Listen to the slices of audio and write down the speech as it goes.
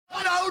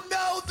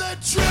the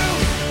truth.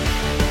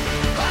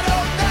 I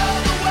don't know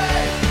the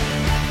way.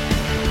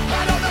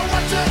 I don't know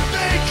what to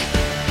think.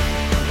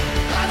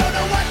 I don't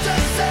know what to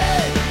say.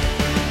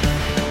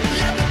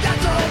 Yeah, but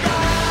that's alright.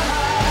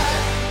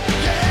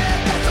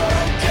 Yeah, that's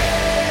okay.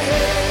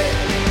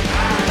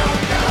 I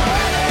don't know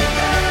anything.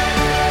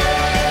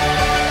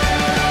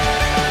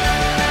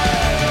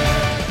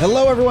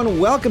 Hello, everyone.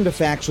 Welcome to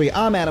Factually.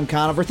 I'm Adam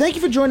Conover. Thank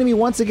you for joining me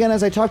once again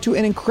as I talk to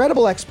an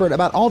incredible expert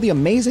about all the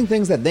amazing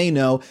things that they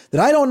know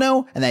that I don't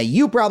know and that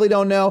you probably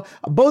don't know.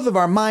 Both of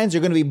our minds are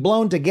going to be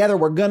blown together.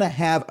 We're going to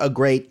have a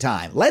great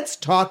time. Let's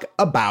talk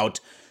about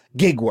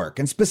gig work,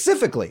 and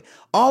specifically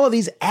all of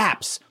these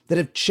apps that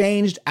have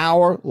changed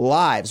our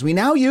lives.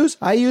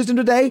 I used them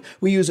today.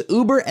 We use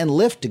Uber and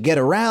Lyft to get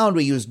around.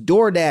 We use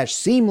DoorDash,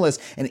 Seamless,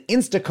 and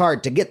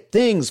Instacart to get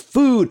things,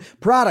 food,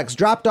 products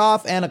dropped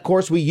off. And of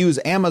course, we use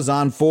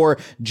Amazon for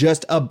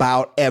just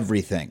about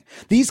everything.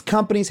 These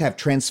companies have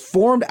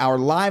transformed our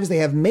lives. They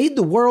have made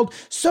the world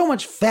so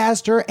much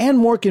faster and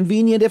more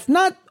convenient, if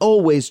not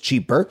always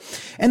cheaper.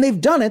 And they've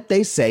done it,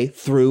 they say,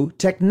 through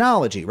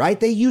technology, right?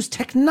 They use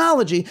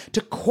technology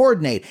to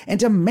coordinate and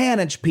to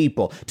manage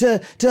people,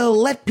 to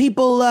let people,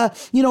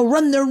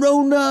 run their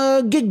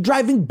own gig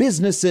driving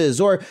businesses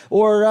or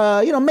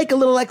make a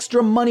little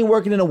extra money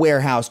working in a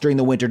warehouse during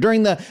the winter,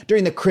 during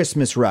the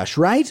Christmas rush,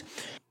 right?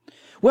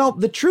 Well,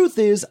 the truth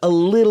is a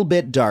little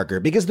bit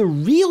darker because the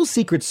real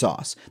secret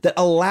sauce that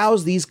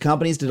allows these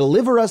companies to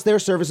deliver us their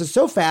services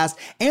so fast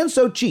and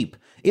so cheap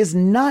is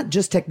not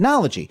just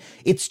technology.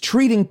 It's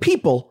treating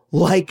people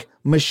like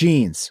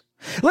machines.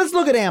 Let's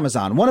look at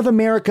Amazon, one of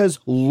America's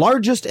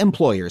largest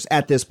employers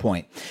at this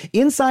point.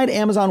 Inside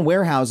Amazon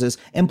warehouses,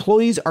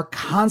 employees are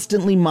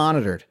constantly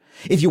monitored.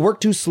 If you work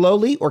too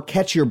slowly or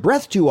catch your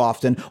breath too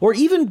often or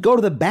even go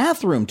to the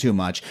bathroom too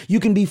much,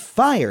 you can be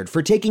fired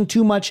for taking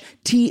too much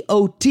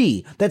TOT.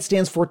 That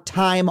stands for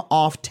time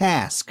off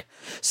task.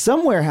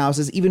 Some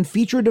warehouses even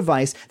feature a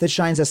device that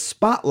shines a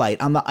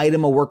spotlight on the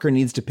item a worker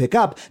needs to pick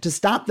up to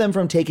stop them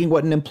from taking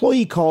what an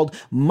employee called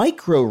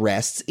micro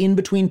rests in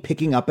between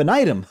picking up an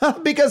item.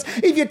 Because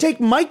if you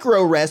take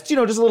micro rests,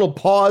 just a little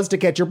pause to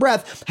catch your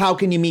breath, how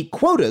can you meet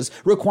quotas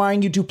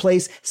requiring you to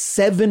place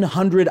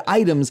 700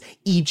 items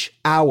each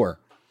hour?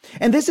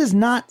 And this is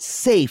not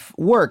safe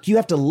work. You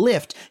have to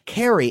lift,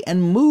 carry,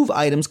 and move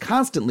items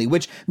constantly,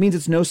 which means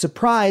it's no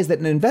surprise that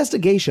an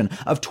investigation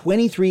of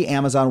 23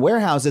 Amazon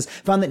warehouses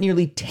found that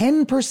nearly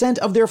 10%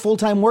 of their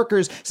full-time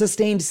workers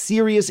sustained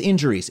serious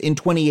injuries in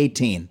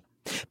 2018.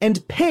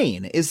 And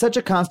pain is such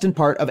a constant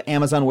part of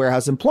Amazon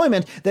warehouse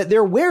employment that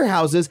their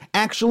warehouses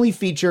actually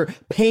feature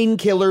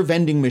painkiller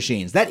vending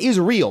machines. That is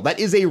real. That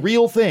is a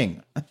real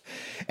thing.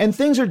 And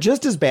things are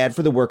just as bad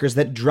for the workers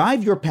that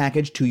drive your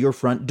package to your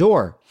front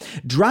door.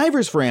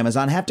 Drivers for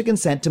Amazon have to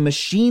consent to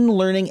machine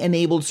learning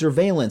enabled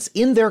surveillance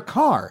in their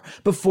car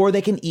before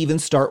they can even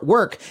start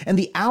work. And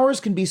the hours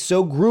can be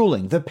so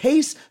grueling, the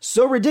pace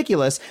so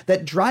ridiculous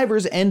that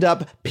drivers end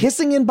up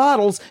pissing in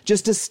bottles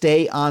just to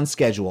stay on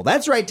schedule.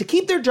 That's right, to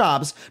keep their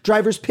jobs,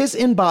 drivers piss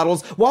in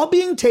bottles while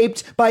being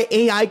taped by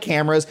AI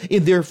cameras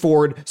in their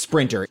Ford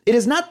Sprinter. It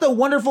is not the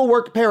wonderful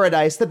work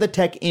paradise that the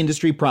tech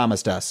industry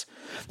promised us.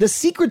 The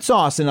secret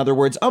sauce, in other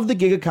words, of the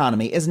gig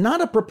economy is not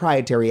a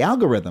proprietary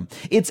algorithm.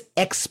 It's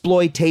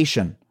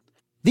exploitation.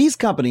 These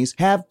companies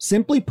have,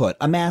 simply put,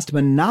 amassed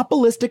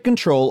monopolistic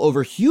control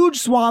over huge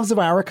swaths of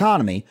our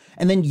economy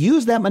and then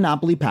use that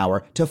monopoly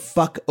power to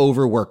fuck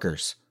over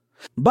workers.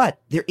 But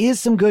there is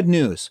some good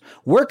news.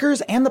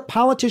 Workers and the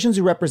politicians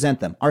who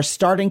represent them are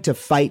starting to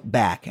fight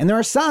back, and there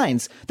are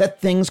signs that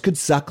things could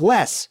suck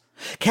less.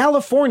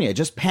 California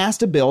just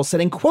passed a bill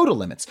setting quota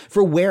limits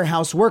for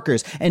warehouse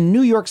workers, and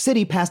New York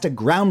City passed a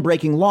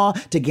groundbreaking law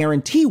to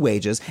guarantee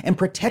wages and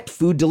protect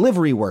food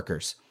delivery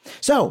workers.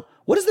 So,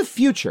 what does the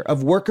future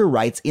of worker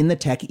rights in the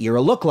tech era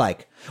look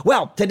like?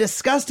 Well, to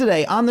discuss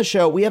today on the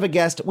show, we have a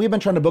guest. We've been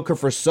trying to book her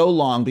for so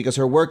long because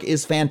her work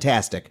is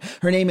fantastic.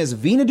 Her name is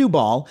Veena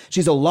Dubal.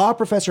 She's a law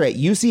professor at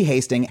UC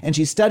Hastings, and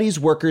she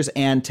studies workers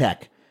and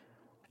tech.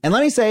 And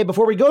let me say,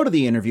 before we go to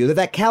the interview,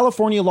 that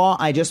California law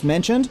I just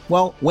mentioned,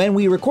 well, when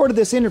we recorded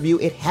this interview,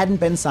 it hadn't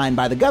been signed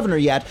by the governor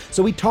yet,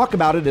 so we talk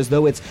about it as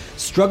though it's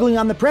struggling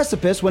on the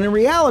precipice, when in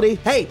reality,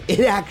 hey, it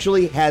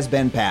actually has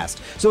been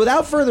passed. So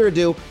without further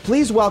ado,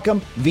 please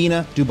welcome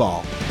Veena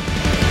Dubal.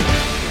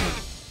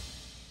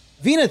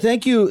 Veena,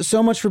 thank you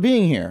so much for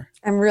being here.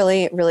 I'm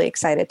really, really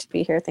excited to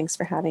be here. Thanks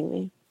for having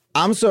me.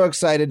 I'm so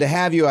excited to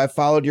have you. I've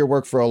followed your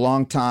work for a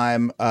long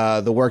time,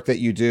 the work that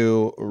you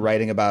do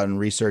writing about and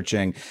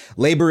researching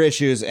labor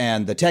issues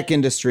and the tech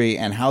industry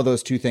and how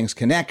those two things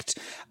connect.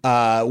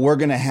 We're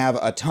going to have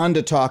a ton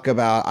to talk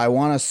about. I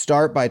want to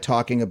start by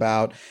talking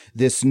about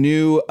this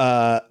new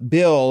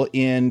bill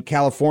in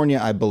California,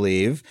 I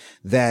believe,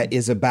 that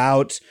is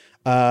about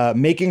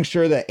making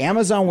sure that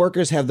Amazon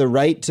workers have the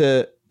right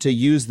to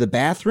use the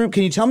bathroom.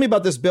 Can you tell me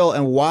about this bill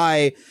and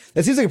why?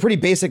 That seems like a pretty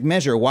basic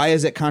measure. Why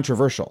is it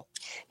controversial?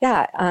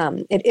 Yeah,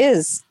 it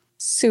is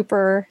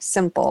super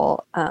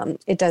simple.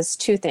 It does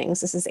two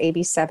things. This is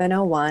AB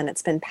 701.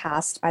 It's been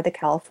passed by the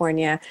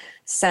California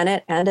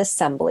Senate and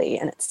Assembly,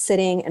 and it's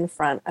sitting in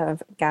front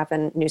of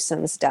Gavin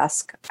Newsom's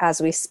desk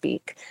as we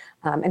speak.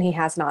 And he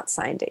has not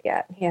signed it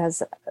yet. He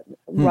has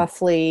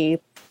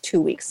roughly 2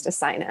 weeks to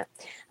sign it.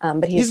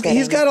 But he's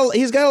got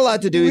a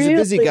lot to do. He's a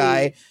busy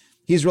guy.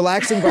 He's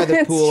relaxing by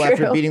the pool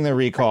after beating the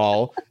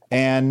recall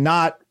and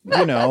not,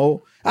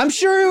 I'm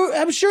sure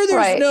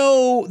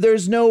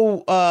there's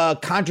no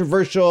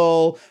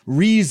controversial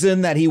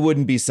reason that he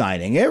wouldn't be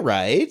signing it,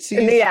 right?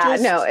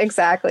 No,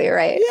 exactly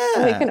right.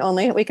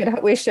 Yeah.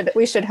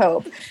 We should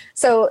hope.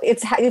 So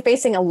it's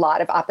facing a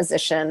lot of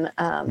opposition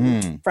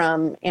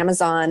from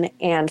Amazon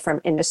and from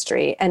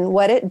industry. And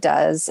what it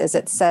does is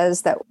it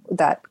says that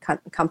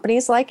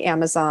companies like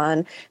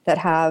Amazon that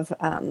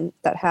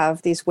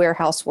have these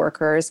warehouse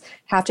workers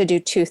have to do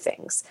two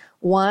things.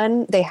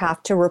 One, they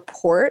have to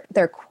report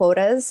their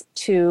quotas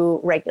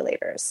to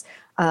regulators,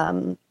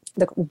 the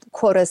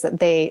quotas that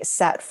they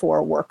set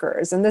for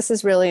workers. And this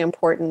is really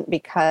important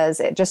because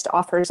it just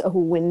offers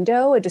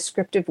a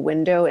descriptive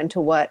window into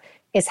what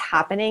is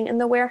happening in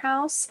the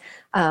warehouse.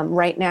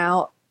 Right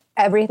now,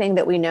 everything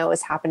that we know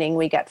is happening,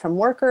 we get from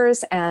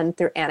workers and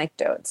through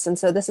anecdotes. And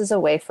so this is a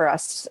way for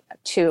us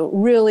to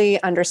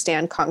really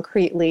understand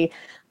concretely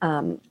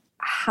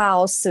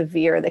how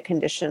severe the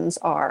conditions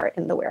are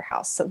in the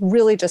warehouse. So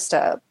really just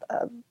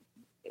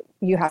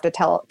you have to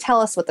tell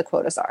us what the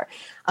quotas are.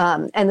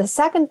 And the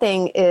second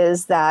thing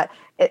is that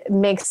it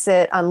makes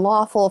it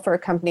unlawful for a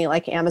company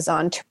like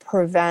Amazon to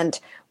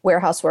prevent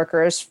warehouse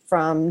workers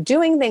from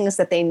doing things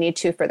that they need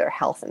to for their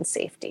health and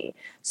safety.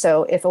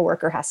 So if a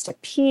worker has to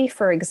pee,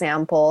 for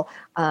example,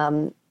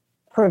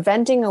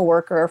 preventing a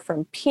worker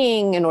from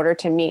peeing in order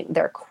to meet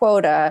their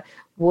quota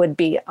would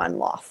be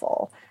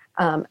unlawful.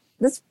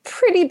 That's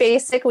pretty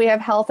basic. We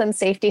have health and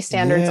safety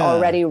standards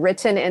already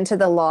written into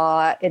the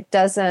law. It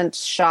doesn't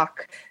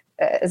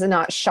is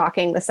not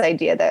shocking, this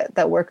idea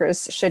that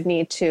workers should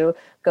need to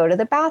go to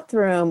the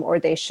bathroom, or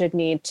they should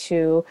need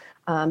to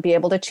be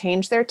able to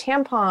change their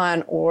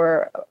tampon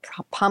or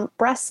pump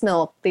breast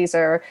milk. These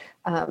are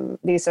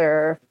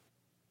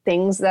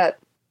things that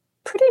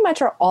pretty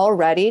much are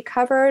already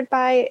covered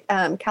by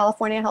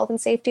California health and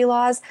safety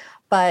laws,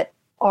 but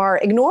are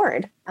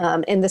ignored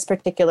in this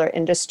particular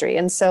industry.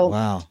 And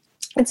so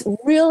it's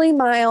really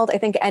mild. I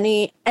think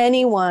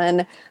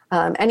anyone,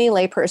 any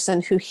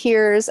layperson who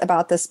hears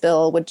about this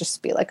bill would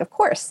just be like, of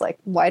course, like,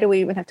 why do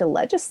we even have to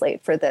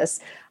legislate for this?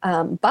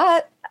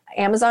 But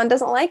Amazon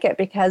doesn't like it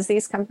because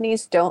these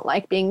companies don't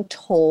like being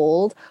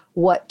told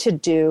what to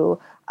do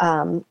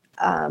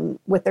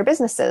with their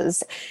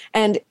businesses.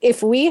 And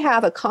if we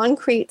have a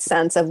concrete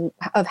sense of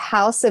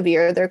how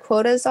severe their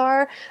quotas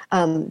are,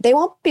 they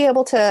won't be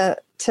able to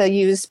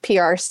use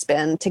PR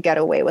spin to get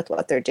away with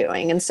what they're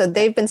doing. And so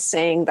they've been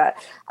saying that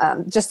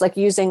just like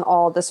using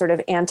all the sort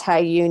of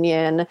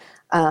anti-union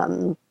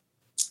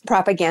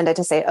propaganda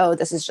to say, oh,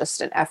 this is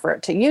just an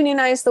effort to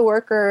unionize the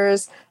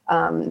workers,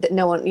 that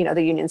no one,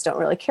 the unions don't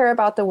really care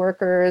about the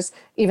workers,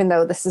 even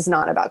though this is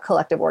not about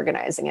collective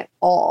organizing at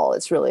all.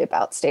 It's really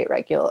about state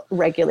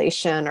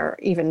regulation, or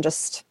even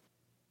just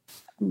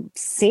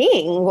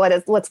seeing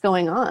what's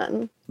going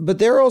on. But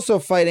they're also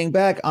fighting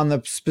back on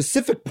the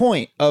specific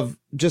point of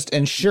just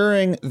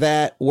ensuring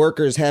that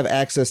workers have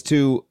access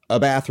to a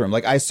bathroom.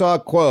 Like, I saw a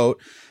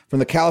quote from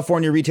the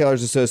California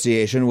Retailers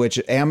Association,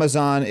 which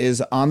Amazon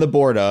is on the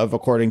board of,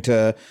 according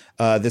to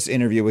this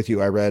interview with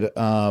you I read,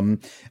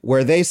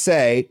 where they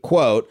say,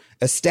 quote,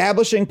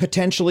 establishing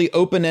potentially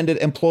open-ended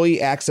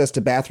employee access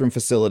to bathroom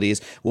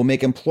facilities will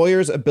make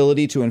employers'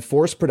 ability to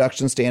enforce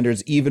production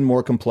standards even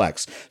more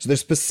complex. So they're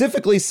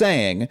specifically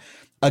saying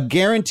a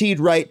guaranteed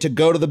right to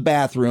go to the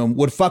bathroom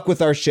would fuck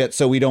with our shit,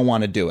 so we don't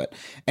want to do it.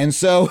 And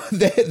so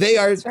they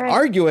are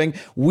arguing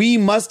we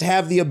must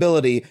have the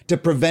ability to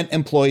prevent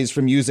employees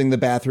from using the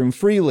bathroom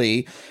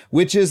freely,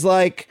 which is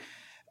like,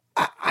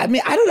 I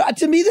mean, I don't know.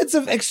 To me, that's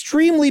an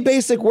extremely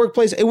basic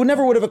workplace. It would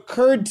have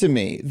occurred to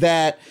me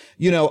that,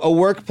 a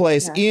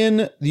workplace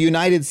in the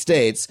United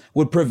States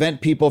would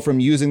prevent people from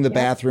using the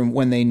bathroom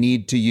when they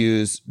need to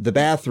use the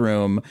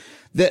bathroom.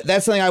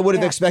 That's something I would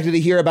have expected to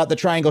hear about the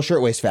Triangle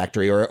Shirtwaist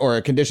Factory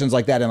or conditions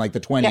like that in like the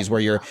 20s where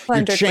you're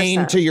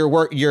chained to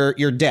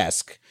your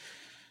desk.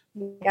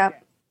 Yeah,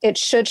 it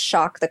should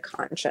shock the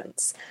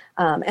conscience.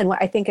 And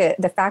I think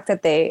the fact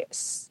that they,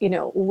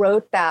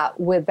 wrote that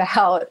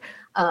without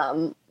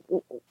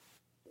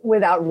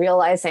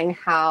realizing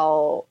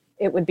how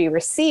it would be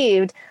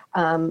received,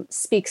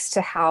 speaks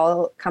to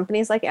how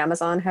companies like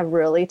Amazon have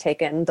really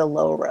taken the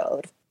low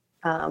road.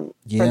 For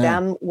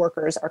them,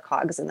 workers are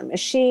cogs in the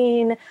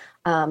machine.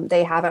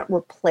 They haven't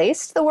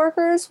replaced the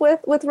workers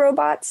with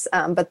robots,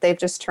 but they've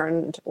just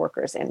turned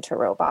workers into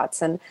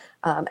robots and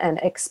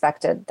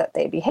expected that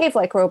they behave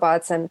like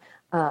robots.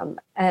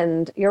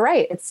 And you're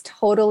right, it's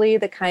totally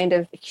the kind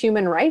of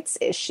human rights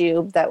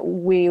issue that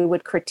we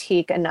would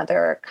critique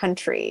another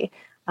country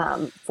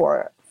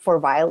for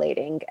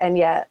violating. And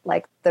yet,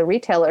 like, the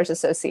Retailers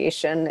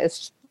Association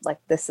is like,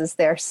 this is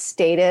their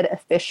stated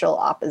official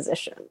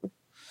opposition.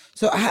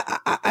 So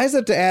I just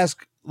have to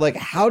ask, like,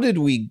 how did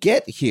we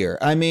get here?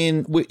 I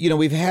mean,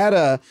 we've had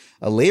a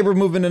labor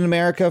movement in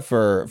America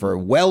for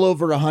well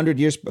over 100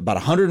 years, about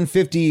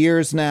 150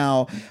 years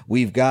now.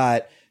 We've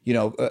got,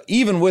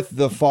 even with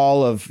the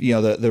fall of,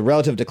 the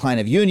relative decline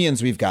of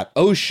unions, we've got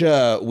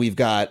OSHA, we've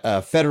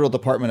got Federal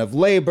Department of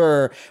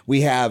Labor,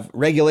 we have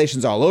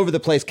regulations all over the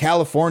place.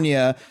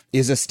 California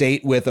is a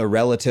state with a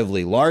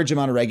relatively large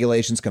amount of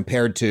regulations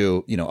compared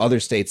to, other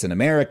states in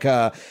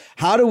America.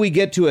 How do we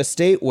get to a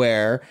state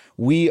where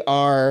we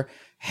are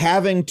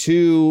having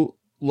to,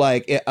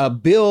 like, a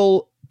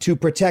bill to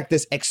protect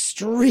this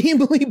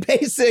extremely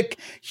basic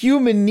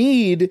human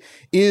need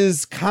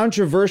is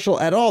controversial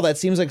at all? That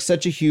seems like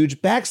such a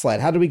huge backslide.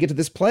 How do we get to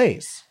this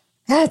place?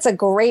 That's a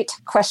great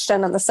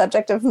question on the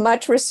subject of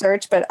much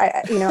research, but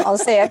I'll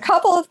say a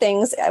couple of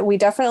things. We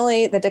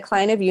definitely, the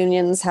decline of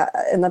unions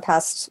in the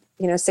past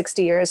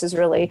 60 years has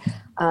really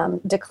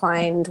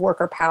declined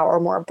worker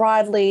power more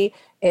broadly.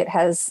 It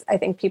has, I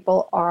think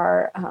people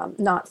are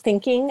not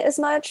thinking as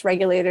much.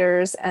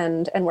 Regulators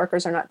and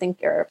workers are not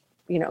thinking, or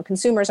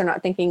consumers are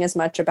not thinking as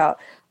much about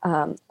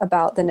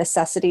the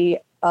necessity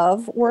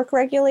of work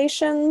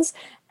regulations.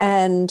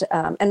 And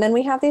then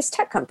we have these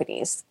tech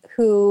companies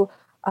who,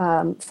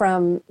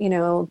 from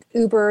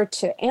Uber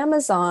to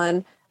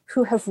Amazon,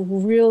 who have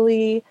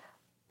really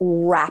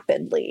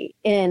rapidly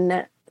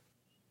in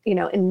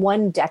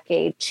one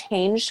decade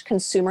changed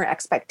consumer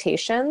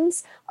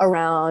expectations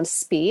around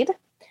speed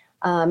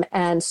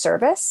and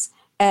service.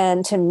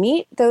 And to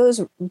meet those,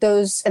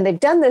 and they've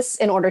done this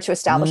in order to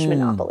establish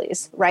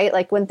monopolies, right?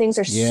 Like when things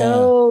are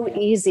so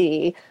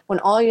easy, when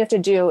all you have to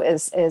do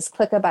is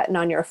click a button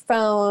on your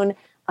phone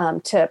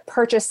to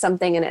purchase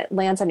something and it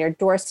lands on your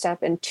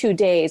doorstep in 2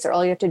 days, or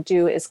all you have to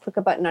do is click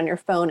a button on your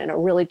phone and a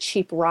really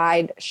cheap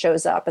ride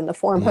shows up in the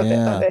form of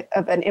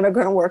an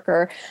immigrant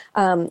worker.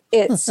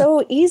 It's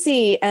so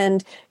easy,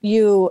 and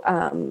you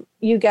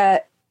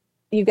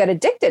get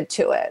addicted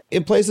to it.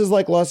 In places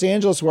like Los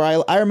Angeles,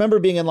 where I remember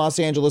being in Los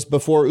Angeles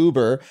before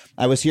Uber.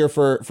 I was here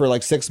for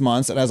like 6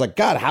 months, and I was like,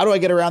 God, how do I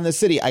get around this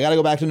city? I got to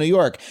go back to New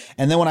York.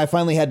 And then when I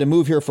finally had to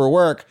move here for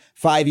work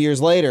 5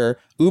 years later,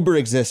 Uber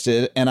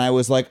existed, and I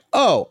was like,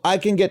 oh, I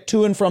can get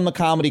to and from the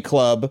comedy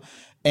club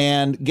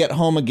and get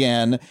home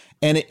again.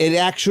 And it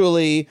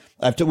actually,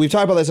 we've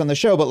talked about this on the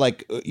show,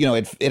 but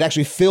it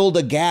actually filled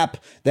a gap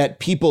that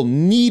people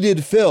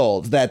needed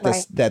filled, that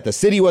the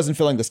city wasn't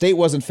filling, the state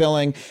wasn't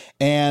filling.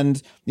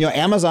 And,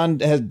 Amazon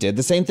did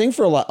the same thing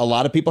for a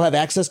lot of people have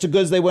access to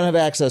goods they wouldn't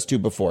have access to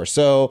before.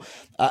 So,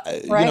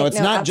 it's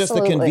not just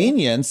the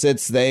convenience,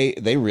 it's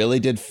they really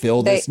did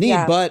fill this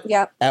need, but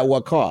at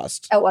what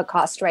cost? At what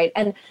cost, right.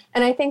 And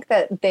I think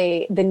that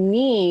the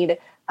need,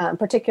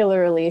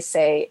 particularly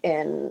say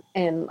in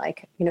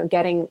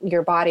getting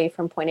your body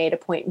from point A to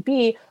point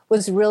B,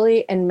 was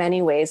really in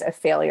many ways a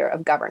failure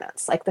of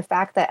governance. Like the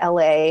fact that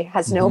LA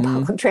has no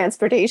public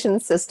transportation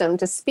system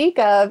to speak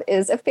of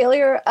is a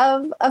failure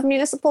of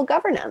municipal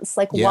governance.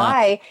 Like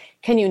why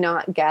can you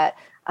not get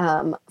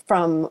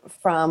from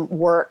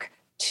work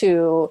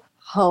to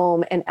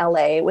home in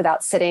LA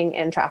without sitting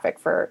in traffic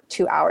for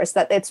 2 hours?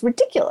 That it's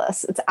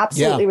ridiculous. It's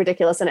absolutely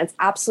ridiculous. And it's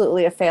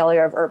absolutely a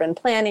failure of urban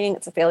planning.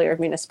 It's a failure of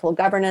municipal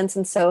governance.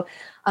 And so,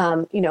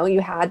 you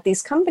had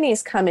these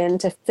companies come in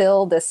to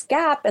fill this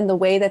gap. And the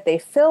way that they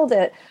filled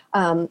it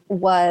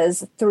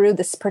was through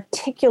this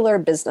particular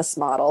business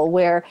model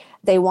where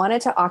they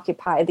wanted to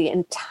occupy the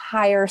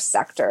entire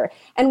sector.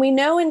 And we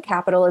know in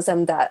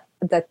capitalism that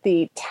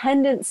the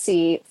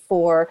tendency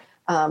for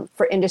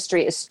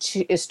industry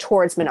is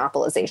towards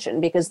monopolization,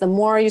 because the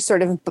more of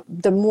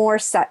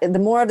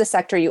the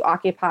sector you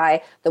occupy,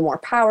 the more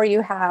power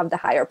you have, the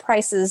higher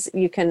prices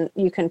you can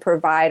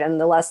provide, and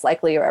the less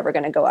likely you're ever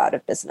going to go out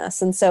of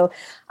business. And so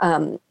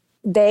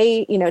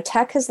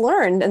tech has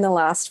learned in the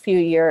last few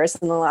years,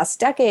 in the last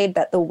decade,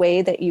 that the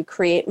way that you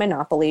create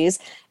monopolies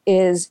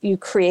is you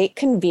create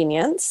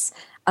convenience.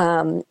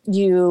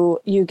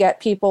 You get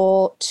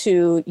people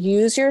to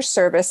use your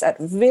service at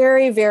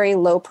very, very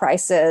low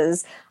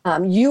prices.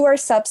 You are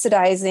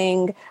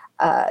subsidizing,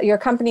 your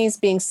company is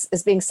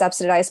being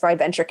subsidized by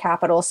venture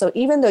capital. So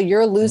even though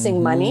you're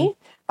losing money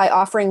by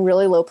offering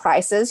really low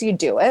prices, you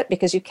do it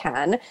because you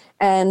can.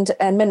 And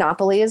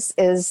monopoly is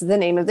the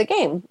name of the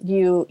game.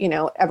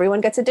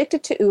 Everyone gets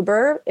addicted to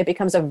Uber. It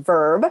becomes a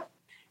verb.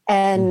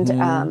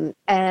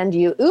 And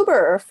you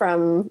Uber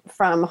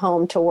from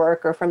home to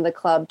work, or from the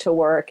club to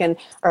work,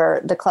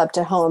 or the club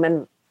to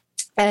home,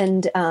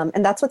 and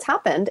that's what's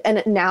happened.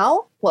 And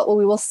now what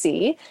we will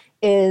see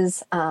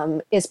is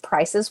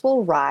prices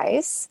will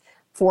rise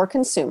for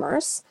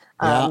consumers.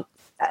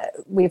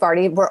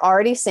 We're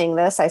already seeing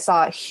this. I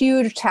saw a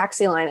huge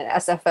taxi line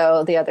at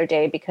SFO the other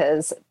day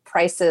because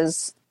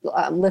prices.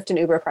 Lyft and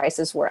Uber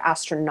prices were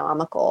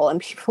astronomical, and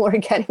people were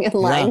getting in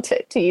line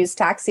to use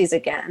taxis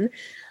again.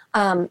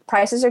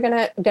 Prices are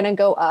gonna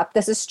go up.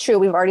 This is true.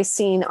 We've already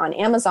seen on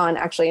Amazon,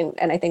 actually,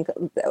 and I think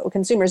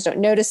consumers don't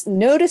notice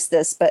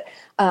this, but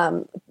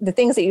the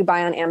things that you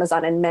buy on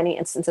Amazon in many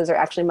instances are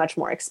actually much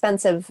more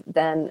expensive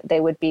than they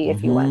would be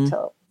if you went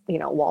to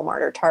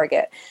Walmart or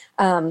Target.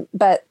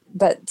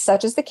 But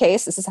such is the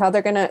case. This is how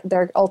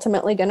they're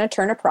ultimately going to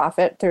turn a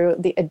profit through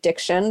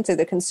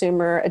the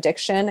consumer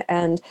addiction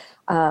and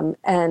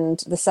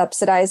the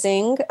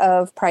subsidizing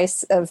of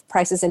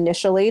prices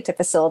initially to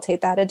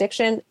facilitate that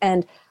addiction.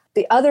 And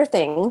the other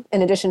thing,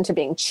 in addition to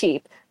being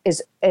cheap,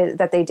 is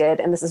that they did,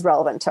 and this is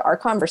relevant to our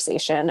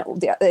conversation,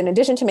 in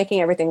addition to making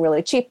everything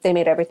really cheap, they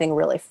made everything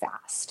really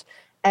fast.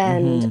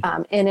 And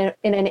in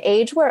an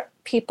age where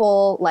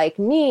people like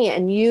me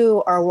and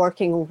you are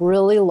working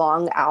really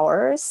long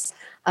hours,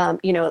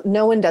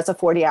 no one does a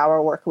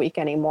 40-hour work week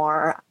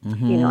anymore.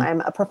 I'm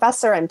a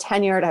professor, I'm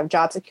tenured, I have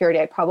job security.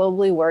 I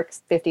probably work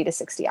 50 to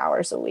 60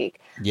 hours a week.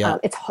 Yeah.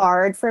 It's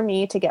hard for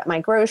me to get my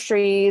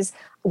groceries.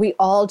 We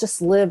all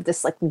just live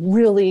this like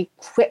really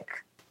quick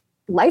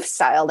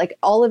lifestyle, like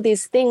all of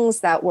these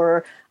things that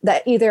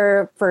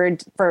either for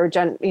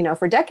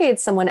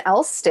decades someone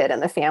else did in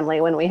the family,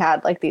 when we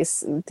had like a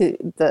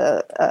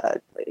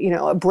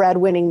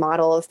breadwinning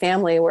model of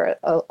family where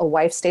a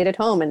wife stayed at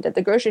home and did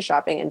the grocery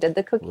shopping and did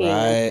the cooking.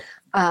 Right.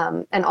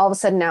 And all of a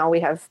sudden now we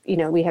have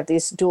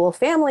these dual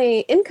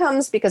family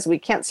incomes because we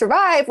can't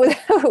survive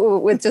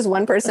with just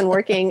one person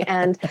working,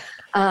 and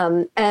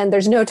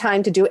there's no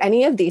time to do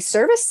any of these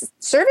service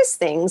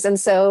things. And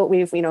so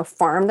we've,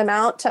 farmed them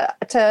out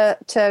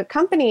to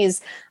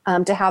companies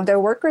to have their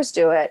workers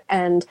do it.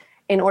 And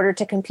in order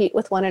to compete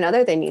with one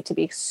another, they need to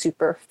be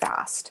super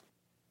fast.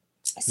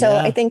 So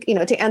I think,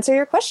 to answer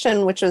your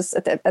question, which was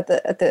at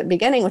the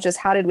beginning, which is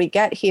how did we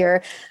get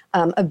here?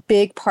 A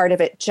big part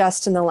of it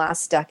just in the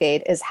last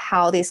decade is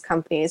how these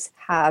companies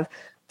have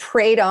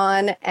preyed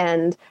on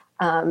and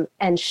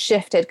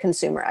shifted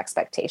consumer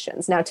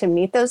expectations. Now, to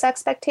meet those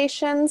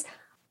expectations,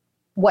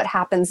 what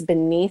happens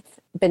beneath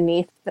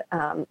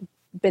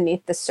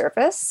the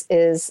surface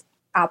is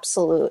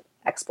absolute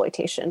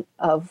exploitation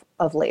of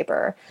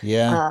labor.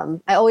 Yeah.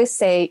 I always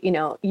say,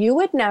 you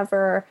would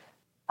never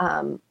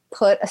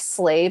put a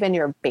slave in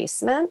your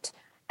basement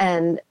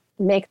and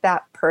make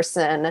that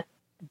person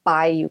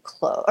buy you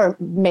clothes or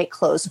make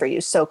clothes for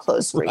you, sew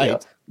clothes for you.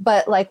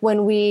 But like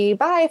when we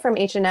buy from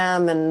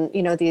H&M and,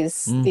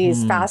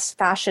 these fast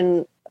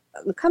fashion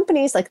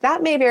companies, like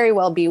that may very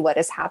well be what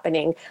is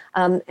happening.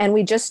 And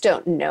we just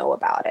don't know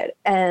about it.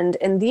 And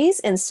in these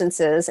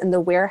instances, in the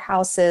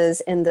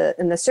warehouses, in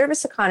the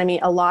service economy,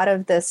 a lot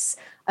of this,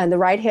 and the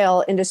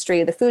ride-hail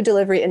industry, the food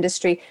delivery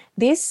industry,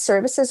 these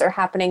services are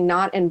happening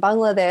not in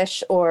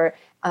Bangladesh or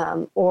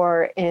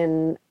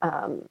in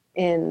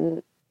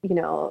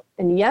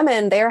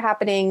Yemen. They are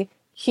happening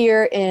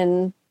here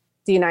in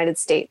the United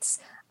States.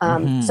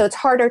 So it's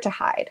harder to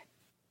hide.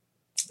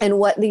 And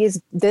what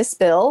this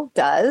bill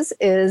does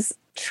is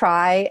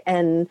try,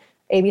 and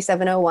AB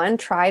 701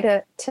 try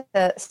to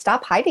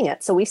stop hiding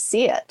it so we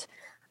see it.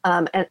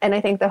 And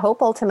I think the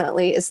hope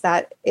ultimately is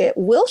that it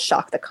will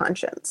shock the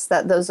conscience,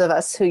 that those of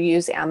us who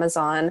use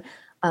Amazon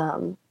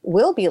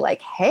will be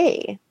like,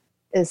 hey,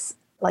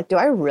 do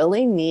I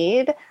really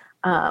need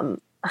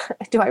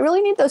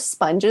those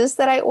sponges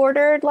that I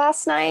ordered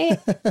last night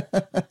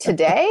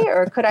today?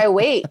 Or could I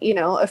wait,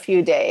 a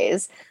few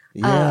days?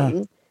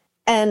 Yeah.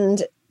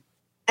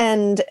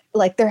 And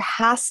like there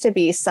has to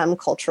be some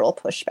cultural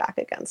pushback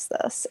against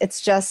this. It's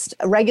just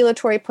a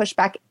regulatory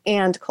pushback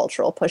and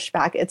cultural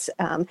pushback. It's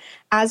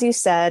as you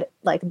said,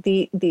 like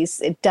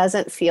it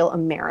doesn't feel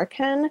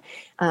American.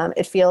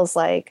 It feels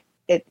like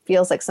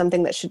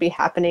something that should be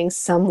happening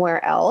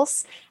somewhere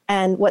else.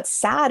 And what's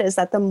sad is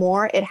that the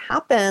more it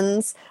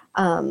happens,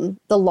 the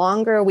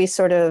longer we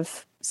sort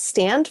of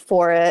stand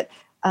for it,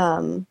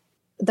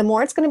 the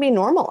more it's going to be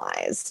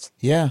normalized.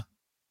 Yeah.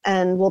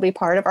 And will be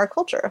part of our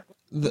culture.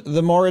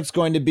 The more it's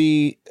going to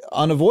be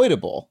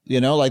unavoidable,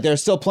 like there are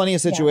still plenty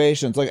of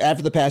situations like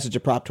after the passage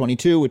of Prop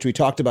 22, which we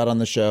talked about on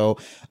the show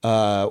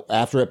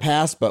after it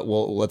passed, but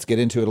let's get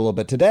into it a little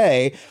bit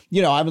today.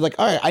 I was like,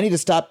 all right, I need to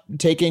stop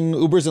taking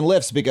Ubers and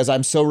Lyfts because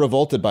I'm so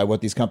revolted by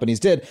what these companies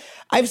did.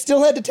 I've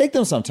still had to take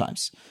them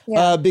sometimes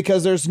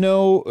because there's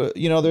no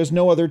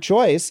other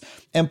choice.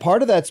 And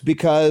part of that's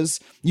because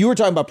you were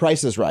talking about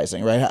prices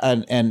rising, right?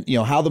 And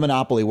how the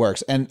monopoly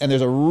works. And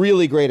there's a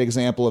really great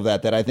example of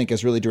that I think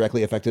has really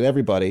directly affected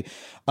everybody,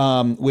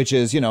 which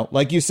is,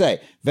 like you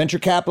say, venture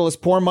capitalists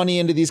pour money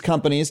into these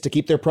companies to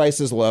keep their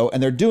prices low.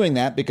 And they're doing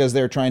that because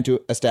they're trying to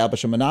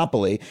establish a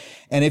monopoly.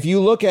 And if you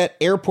look at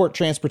airport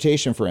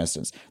transportation, for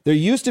instance, there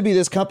used to be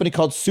this company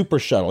called Super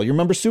Shuttle. You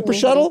remember Super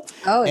Shuttle?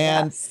 Oh,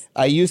 and yes.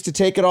 I used to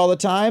take it all the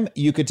time.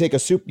 You could take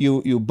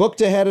you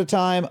booked ahead of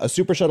time, a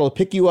Super Shuttle to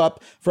pick you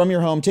up from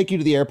your home, take you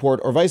to the airport,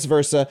 or vice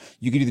versa.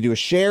 You could either do a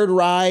shared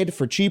ride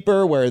for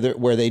cheaper where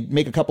they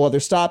make a couple other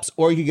stops,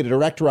 or you could get a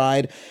direct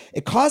ride.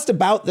 It cost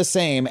about the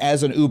same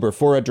as an Uber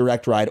for a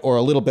direct ride, or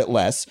a little bit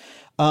less.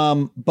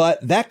 But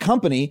that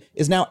company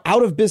is now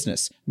out of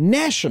business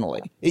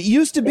nationally. It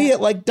used to be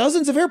at like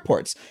dozens of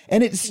airports,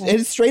 and it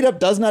straight up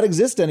does not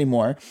exist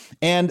anymore.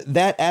 And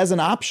that as an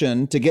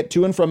option to get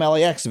to and from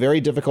LAX, very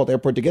difficult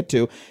airport to get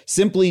to,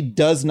 simply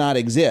does not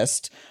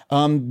exist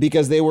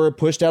because they were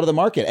pushed out of the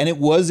market. And it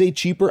was a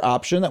cheaper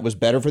option that was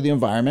better for the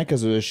environment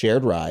because it was a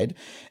shared ride.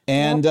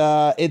 And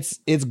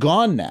it's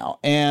gone now.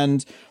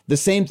 And the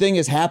same thing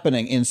is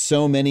happening in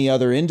so many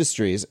other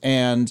industries.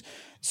 And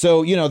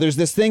so, you know, there's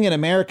this thing in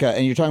America,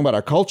 and you're talking about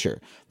our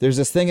culture. There's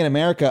this thing in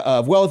America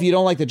of, well, if you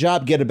don't like the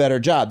job, get a better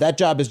job. That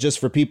job is just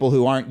for people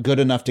who aren't good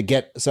enough to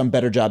get some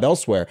better job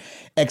elsewhere.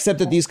 Except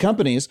that these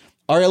companies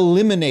are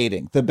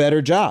eliminating the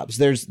better jobs.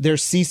 They're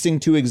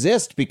ceasing to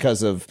exist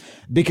because of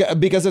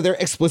their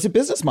explicit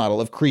business model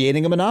of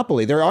creating a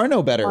monopoly. There are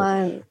no better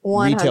 100%.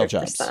 Retail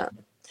jobs.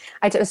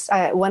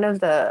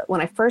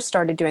 When I first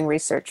started doing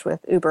research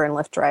with Uber and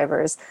Lyft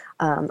drivers,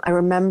 I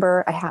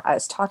remember I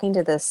was talking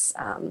to this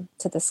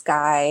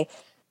guy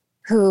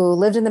who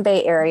lived in the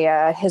Bay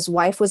Area. His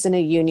wife was in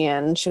a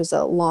union. She was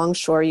a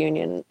longshore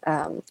union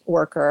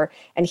worker,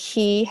 and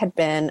he had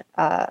been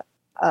a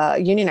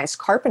unionized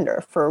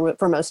carpenter for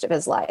most of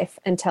his life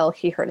until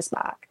he hurt his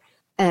back.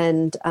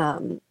 And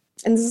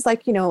this is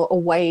like, you know, a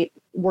white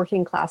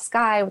working class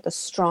guy with a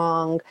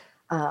strong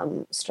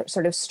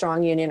sort of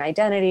strong union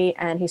identity.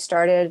 And he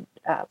started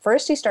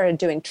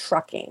doing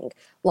trucking,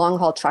 long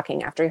haul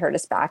trucking after he hurt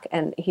his back.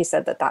 And he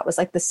said that was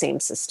like the same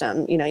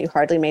system. You know, you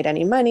hardly made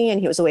any money and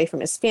he was away from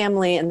his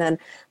family. And then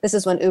this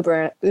is when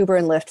Uber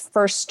and Lyft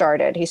first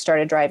started. He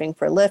started driving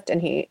for Lyft,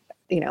 and he,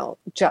 you know,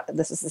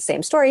 this is the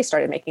same story. He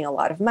started making a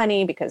lot of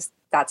money because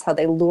that's how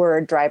they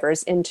lured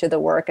drivers into the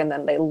work. And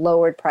then they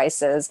lowered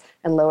prices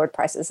and lowered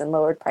prices and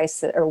lowered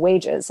prices or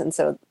wages. And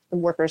so the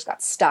workers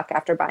got stuck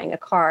after buying a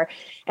car.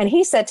 And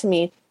he said to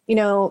me, you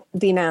know,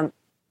 Dina,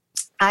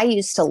 I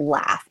used to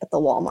laugh at the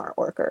Walmart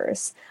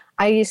workers.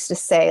 I used to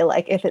say,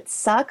 like, if it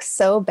sucks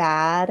so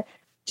bad,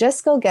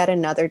 just go get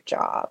another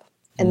job.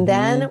 And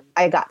then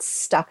I got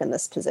stuck in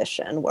this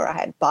position where I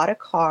had bought a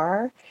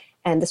car.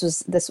 And this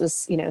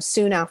was, you know,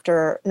 soon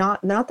after,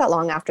 not that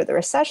long after the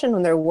recession,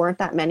 when there weren't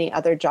that many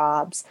other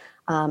jobs.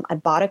 I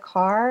bought a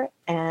car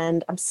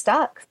and I'm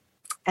stuck,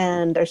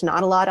 and there's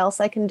not a lot else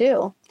I can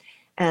do.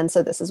 And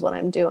so this is what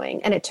I'm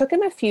doing. And it took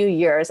him a few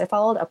years. I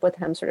followed up with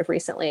him sort of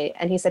recently,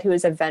 and he said he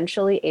was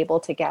eventually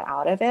able to get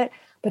out of it,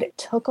 but it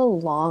took a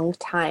long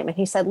time. And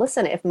he said,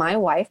 listen, if my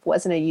wife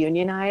wasn't a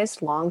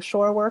unionized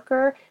longshore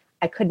worker,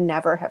 I could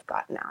never have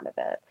gotten out of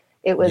it.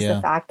 It was the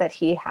fact that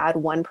he had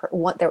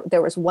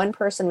there was one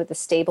person with a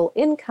stable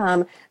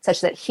income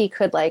such that he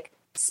could like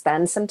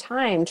spend some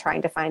time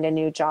trying to find a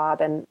new job.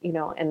 And, you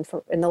know,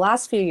 in the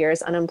last few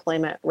years,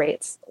 unemployment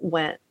rates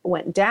went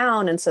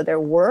down. And so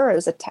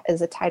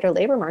as a tighter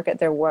labor market,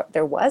 there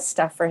was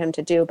stuff for him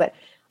to do, but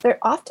there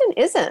often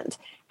isn't.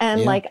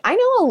 And like, I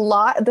know a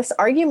lot of this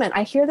argument,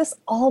 I hear this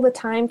all the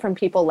time from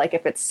people, like,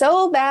 if it's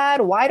so bad,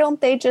 why don't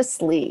they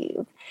just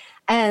leave?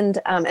 And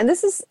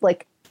this is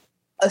like,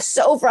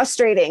 so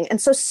frustrating and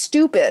so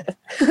stupid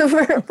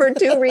for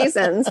two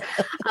reasons.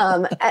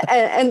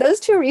 And those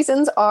two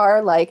reasons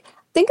are like,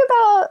 think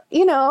about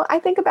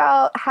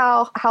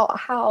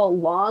how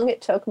long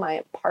it took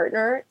my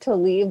partner to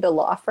leave the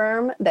law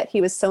firm that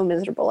he was so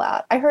miserable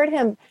at. I heard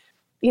him,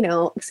 you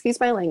know, excuse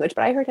my language,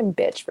 but I heard him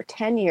bitch for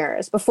 10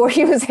 years before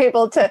he was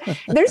able to.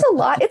 There's a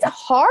lot. It's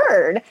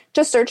hard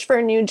to search for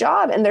a new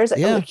job. And there's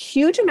a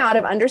huge amount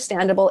of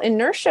understandable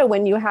inertia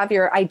when you have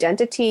your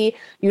identity,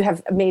 you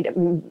have made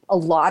a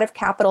lot of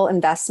capital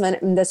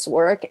investment in this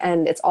work,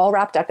 and it's all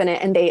wrapped up in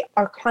it. And they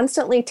are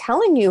constantly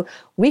telling you,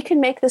 we can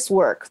make this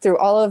work through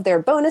all of their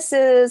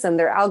bonuses and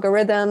their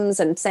algorithms,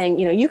 and saying,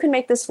 you know, you can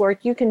make this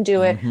work, you can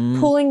do it,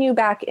 pulling you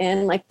back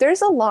in. Like,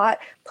 there's a lot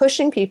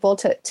pushing people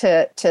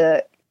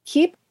to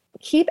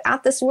keep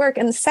at this work.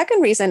 And the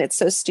second reason it's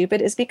so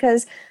stupid is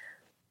because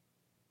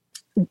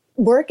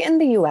work in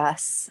the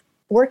US,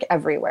 work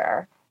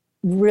everywhere,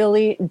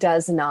 really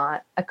does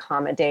not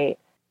accommodate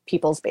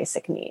people's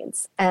basic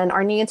needs. And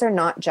our needs are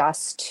not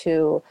just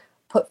to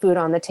put food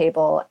on the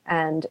table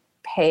and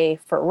pay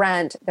for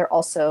rent. They're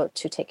also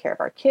to take care of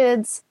our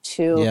kids,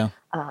 to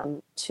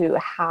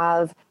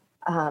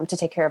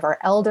take care of our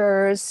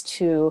elders,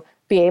 to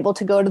be able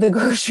to go to the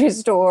grocery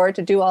store,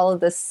 to do all of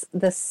this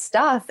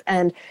stuff,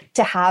 and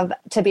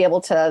to be able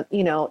to,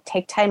 you know,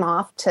 take time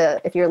off to,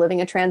 if you're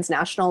living a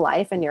transnational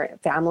life and your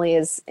family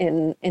is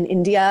in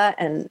India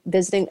and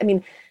visiting. I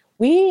mean,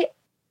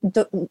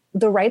 the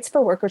rights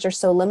for workers are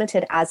so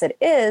limited as it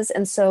is.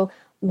 And so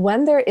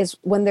when there is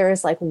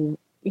like, you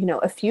know,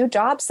 a few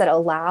jobs that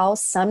allow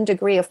some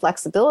degree of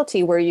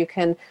flexibility where you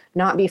can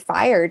not be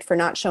fired for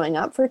not showing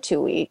up for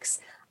 2 weeks,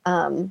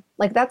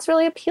 like, that's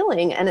really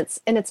appealing. And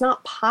it's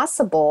not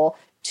possible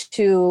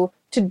to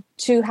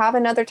have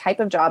another type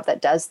of job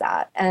that does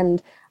that.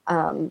 And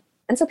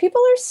so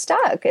people are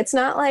stuck. It's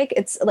not like,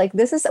 it's like,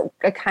 this is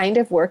a kind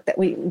of work that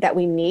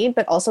we need,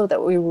 but also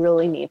that we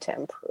really need to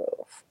improve.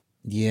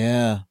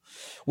 Yeah.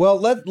 Well,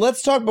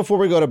 let's talk before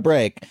we go to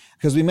break,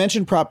 because we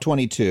mentioned Prop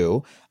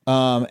 22.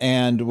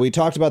 And we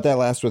talked about that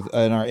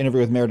in our interview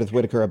with Meredith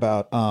Whitaker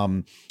about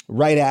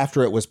right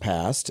after it was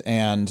passed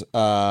and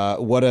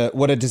what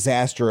a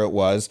disaster it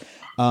was.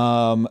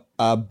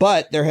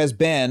 But there has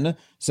been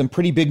some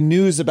pretty big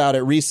news about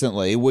it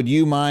recently. Would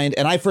you mind?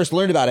 And I first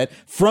learned about it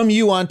from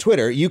you on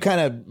Twitter. You kind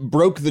of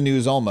broke the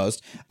news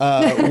almost.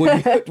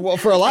 Well,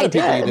 for a lot of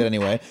people, you did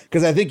anyway,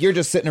 because I think you're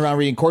just sitting around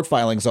reading court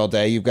filings all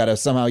day. You've got to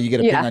somehow you get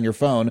a ping on your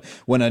phone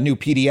when a new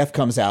PDF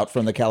comes out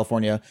from the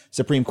California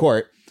Supreme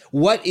Court.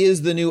 What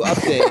is the new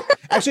update?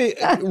 Actually,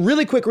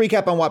 really quick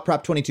recap on what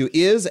Prop 22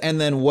 is, and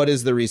then what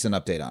is the recent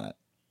update on it?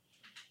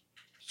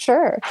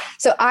 Sure.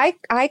 So I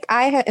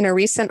in a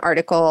recent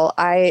article,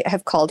 I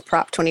have called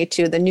Prop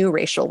 22 the new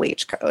racial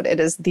wage code. It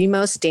is the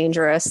most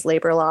dangerous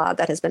labor law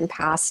that has been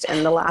passed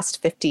in the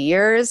last 50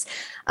 years.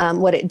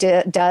 What it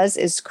does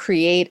is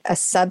create a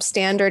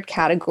substandard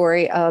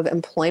category of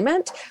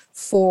employment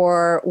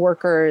for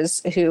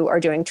workers who are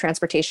doing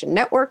transportation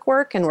network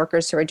work and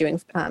workers who are doing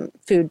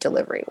food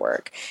delivery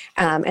work.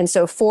 And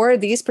so for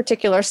these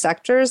particular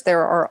sectors,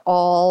 there are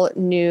all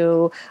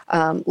new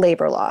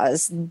labor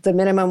laws. The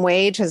minimum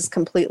wage has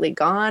completely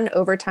gone.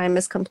 Overtime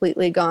is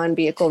completely gone.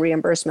 Vehicle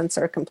reimbursements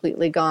are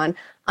completely gone.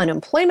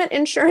 Unemployment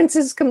insurance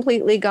is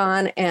completely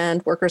gone,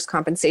 and workers'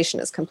 compensation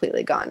is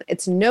completely gone.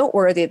 It's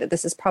noteworthy that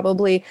this is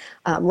probably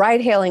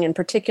ride-hailing in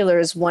particular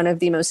is one of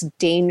the most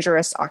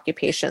dangerous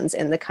occupations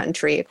in the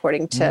country,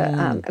 according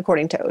to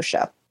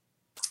OSHA.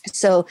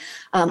 So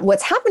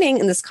what's happening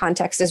in this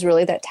context is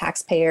really that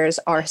taxpayers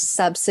are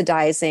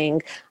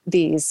subsidizing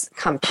these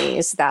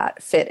companies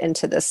that fit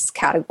into this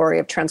category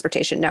of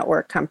transportation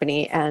network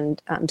company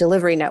and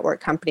delivery network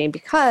company,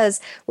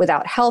 because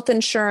without health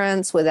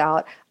insurance,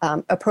 without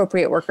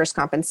appropriate workers'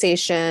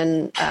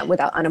 compensation,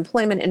 without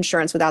unemployment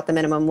insurance, without the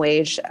minimum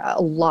wage,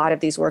 a lot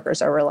of these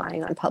workers are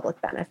relying on public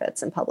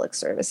benefits and public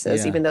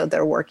services, even though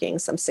they're working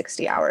some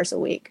 60 hours a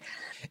week.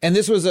 And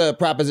this was a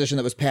proposition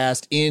that was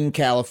passed in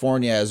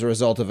California as a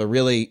result of a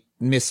really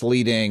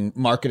misleading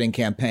marketing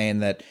campaign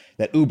that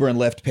Uber and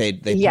Lyft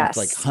paid. They pumped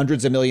like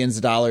hundreds of millions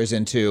of dollars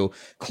into,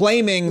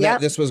 claiming that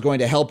this was going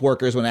to help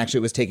workers when actually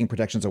it was taking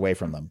protections away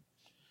from them.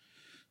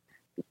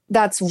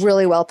 That's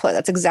really well put.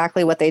 That's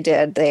exactly what they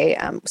did. They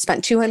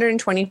spent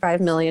 $225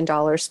 million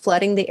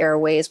flooding the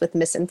airways with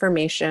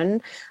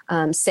misinformation,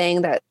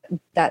 saying that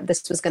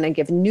this was going to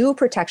give new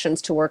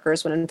protections to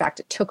workers when in fact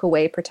it took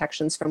away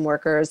protections from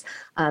workers,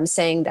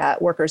 saying that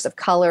workers of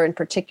color in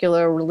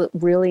particular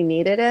really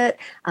needed it,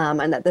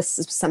 and that this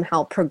is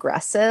somehow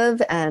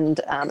progressive.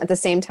 And at the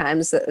same time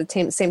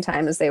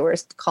as they were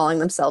calling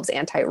themselves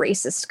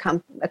anti-racist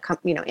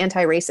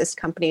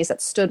companies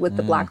that stood with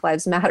the Black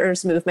Lives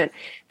Matters movement,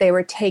 they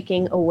were taking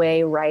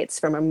away rights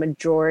from a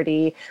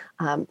majority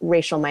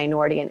racial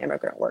minority and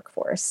immigrant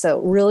workforce. So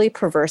really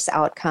perverse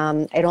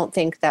outcome. I don't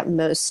think that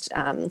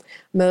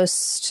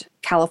most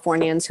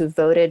Californians who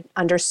voted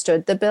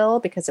understood the bill,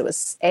 because it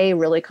was A,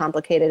 really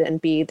complicated, and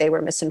B, they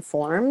were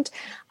misinformed.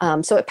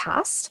 So it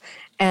passed,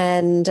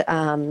 and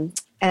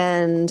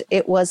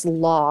it was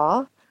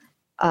law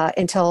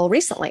until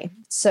recently.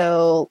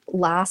 So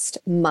last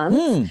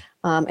month,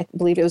 I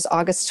believe it was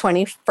August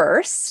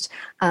 21st,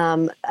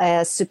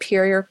 a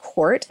superior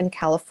court in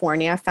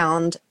California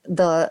found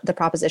the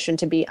proposition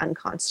to be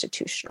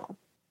unconstitutional.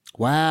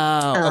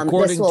 Wow.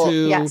 According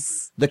to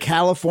the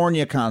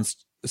California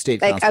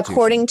state constitution.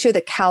 According to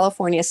the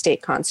California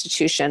state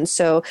constitution.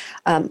 So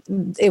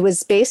it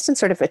was based in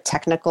sort of a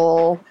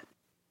technical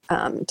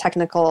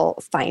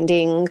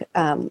finding.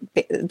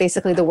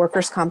 Basically, the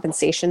workers'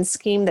 compensation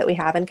scheme that we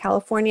have in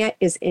California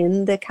is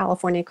in the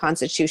California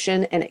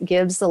Constitution, and it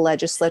gives the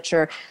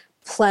legislature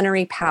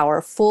plenary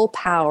power, full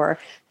power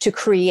to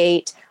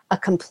create a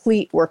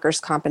complete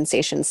workers'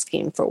 compensation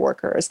scheme for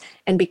workers.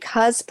 And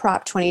because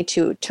Prop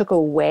 22 took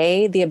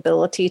away the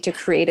ability to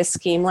create a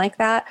scheme like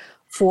that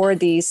for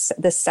the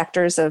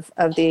sectors of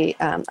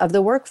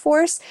the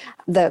workforce,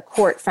 the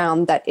court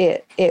found that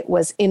it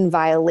was in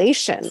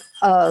violation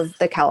of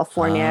the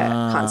California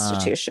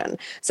Constitution.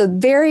 So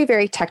very,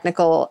 very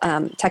technical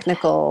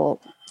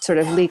sort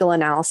of legal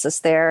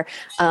analysis there,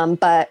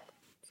 but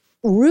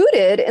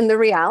rooted in the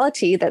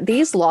reality that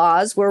these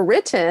laws were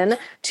written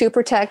to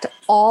protect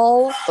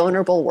all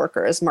vulnerable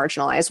workers,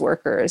 marginalized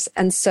workers.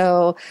 And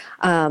so,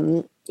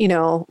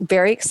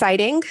 very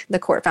exciting. The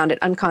court found it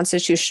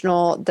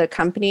unconstitutional. The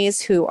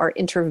companies who are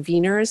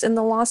interveners in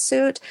the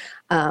lawsuit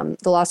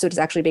is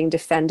actually being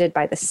defended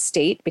by the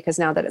state, because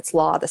now that it's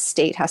law, the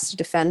state has to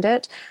defend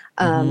it.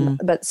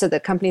 But so the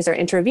companies are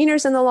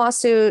interveners in the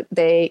lawsuit.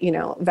 They,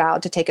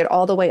 vowed to take it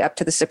all the way up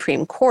to the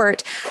Supreme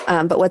Court.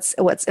 But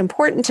what's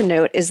important to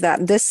note is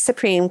that this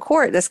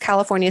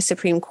California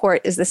Supreme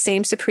Court, is the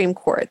same Supreme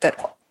Court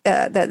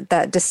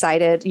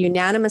that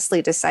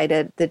unanimously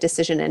decided the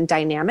decision in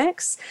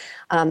Dynamics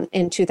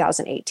in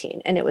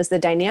 2018. And it was the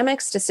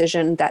Dynamics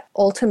decision that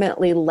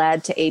ultimately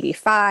led to AB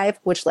 5,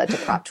 which led to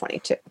Prop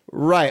 22.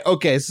 Right.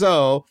 Okay.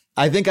 So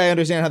I think I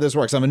understand how this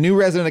works. I'm a new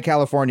resident of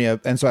California,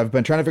 and so I've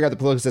been trying to figure out the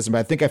political system, but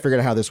I think I figured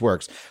out how this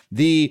works.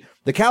 The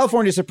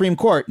California Supreme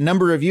Court, a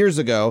number of years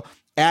ago,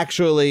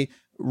 actually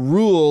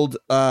ruled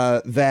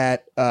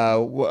that a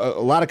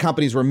lot of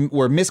companies were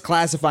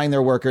misclassifying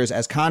their workers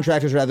as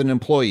contractors rather than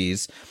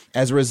employees.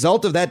 As a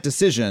result of that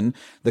decision,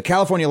 the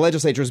California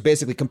legislature was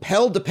basically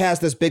compelled to pass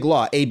this big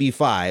law, AB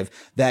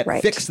 5, that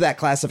fixed that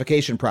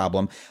classification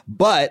problem.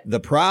 But the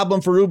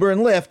problem for Uber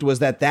and Lyft was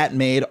that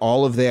made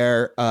all of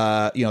their,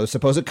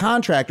 supposed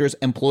contractors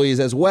employees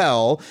as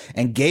well,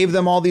 and gave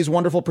them all these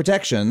wonderful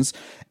protections.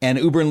 And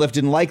Uber and Lyft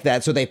didn't like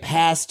that, so they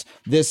passed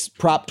this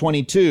Prop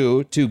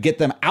 22 to get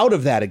them out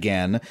of that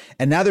again.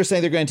 And now they're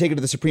saying they're going to take it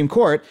to the Supreme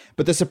Court,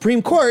 but the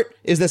Supreme Court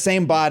is the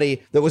same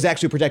body that was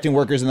actually protecting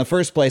workers in the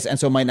first place, and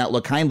so might not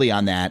look kindly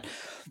on that.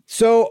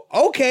 So,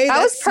 okay.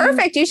 That was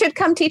perfect. You should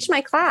come teach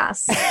my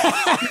class.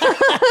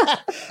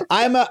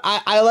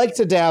 I like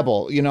to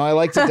dabble, I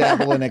like to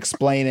dabble in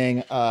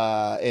explaining,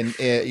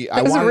 it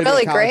was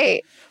really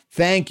great.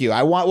 Thank you.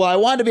 I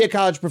wanted to be a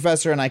college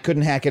professor and I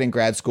couldn't hack it in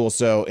grad school.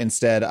 So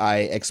instead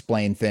I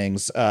explain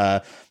things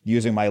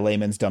using my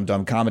layman's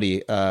dumb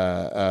comedy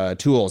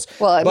tools.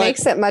 Well, it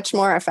makes it much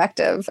more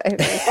effective. I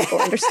think people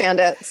understand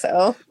it.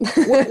 So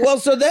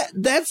so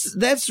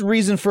that's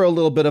reason for a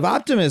little bit of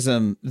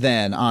optimism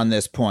then on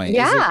this point.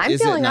 Yeah, I'm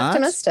feeling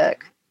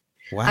optimistic.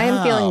 Wow. I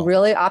am feeling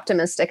really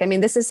optimistic. I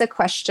mean, this is a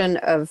question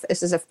of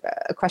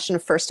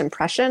first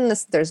impression.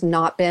 There's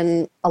not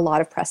been a lot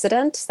of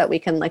precedent that we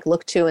can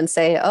look to and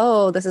say,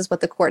 oh, this is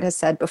what the court has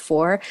said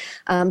before.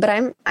 But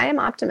I am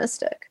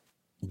optimistic.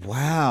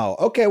 Wow.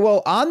 Okay.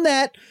 Well, on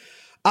that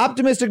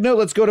optimistic note,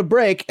 let's go to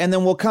break, and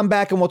then we'll come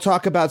back and we'll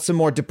talk about some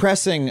more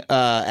depressing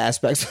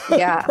aspects.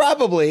 Yeah.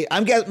 Probably.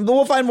 I'm guessing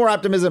we'll find more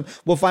optimism.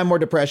 We'll find more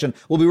depression.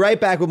 We'll be right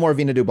back with more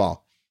Veena Dubal.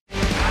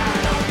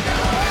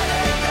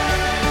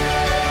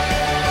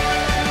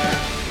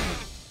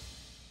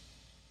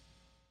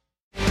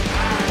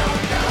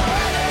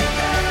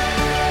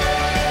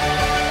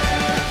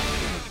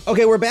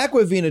 Okay, we're back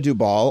with Veena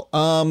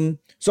Dubal.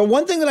 So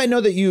one thing that I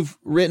know that you've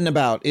written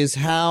about is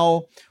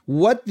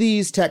what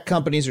these tech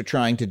companies are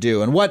trying to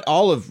do, and what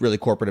all of really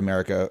corporate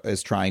America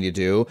is trying to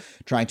do,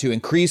 trying to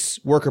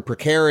increase worker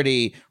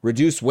precarity,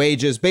 reduce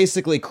wages,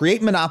 basically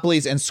create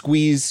monopolies and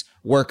squeeze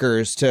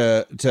workers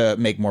to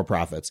make more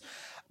profits.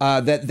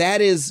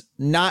 That is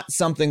not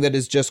something that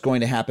is just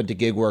going to happen to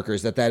gig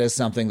workers, that is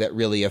something that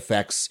really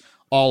affects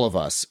all of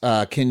us.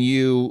 Can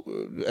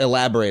you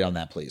elaborate on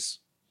that, please?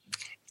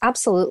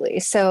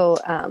 Absolutely. So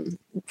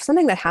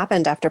something that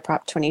happened after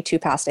Prop 22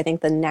 passed, I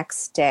think the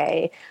next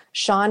day,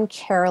 Sean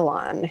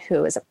Carolan,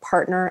 who is a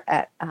partner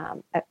at I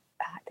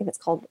think it's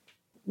called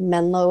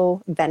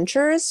Menlo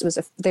Ventures,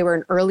 they were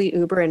an early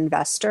Uber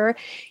investor.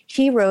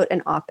 He wrote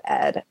an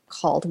op-ed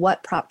called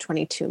 "What Prop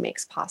 22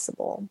 Makes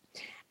Possible."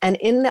 And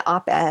in the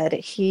op-ed,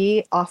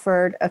 he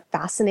offered a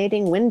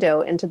fascinating window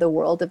into the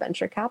world of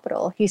venture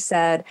capital. He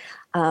said,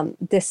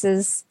 this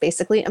is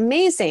basically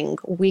amazing.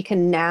 We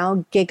can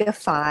now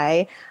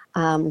gigify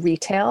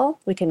retail.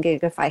 We can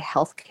gigify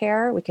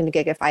healthcare. We can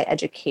gigify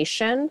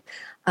education.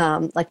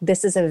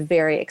 This is a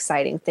very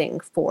exciting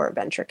thing for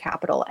venture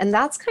capital. And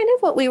that's kind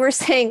of what we were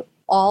saying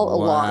all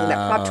along,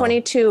 that Prop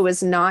 22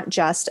 was not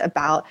just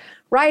about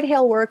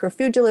ride-hail work or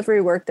food delivery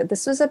work, that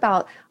this was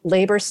about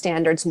labor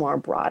standards more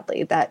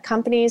broadly, that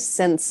companies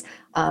since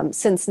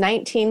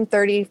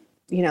 1930,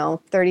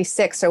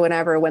 36 or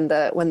whenever, when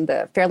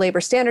the Fair Labor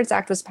Standards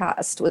Act was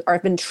passed,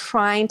 have been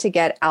trying to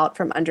get out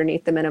from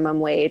underneath the minimum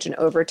wage and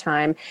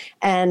overtime,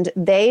 and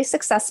they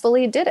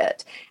successfully did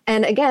it.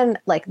 And again,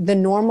 the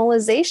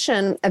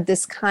normalization of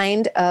this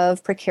kind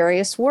of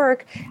precarious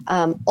work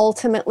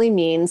ultimately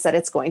means that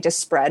it's going to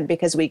spread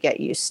because we get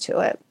used to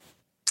it.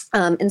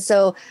 And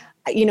so,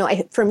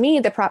 for me,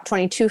 the Prop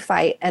 22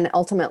 fight, and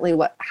ultimately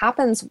what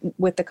happens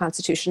with the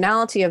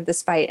constitutionality of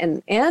this fight,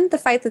 and the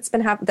fight that's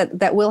been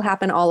that will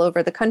happen all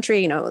over the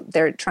country.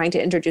 They're trying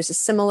to introduce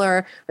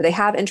they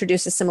have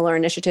introduced a similar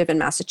initiative in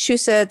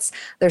Massachusetts.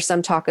 There's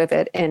some talk of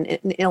it in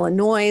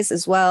Illinois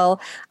as well.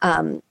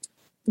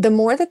 The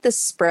more that this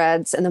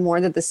spreads and the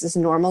more that this is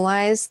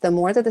normalized, the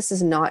more that this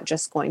is not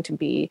just going to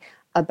be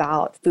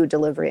about food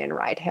delivery and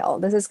ride hail.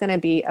 This is going to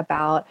be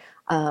about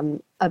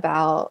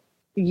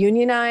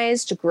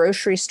unionized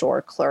grocery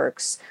store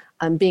clerks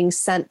being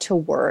sent to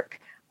work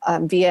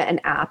via an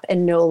app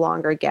and no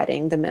longer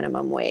getting the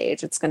minimum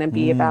wage. It's going to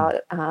be about,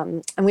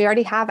 and we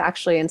already have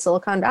actually in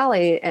Silicon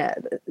Valley,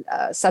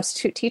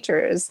 substitute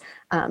teachers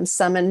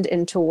summoned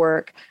into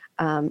work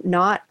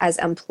not as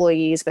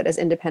employees, but as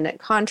independent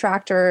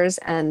contractors,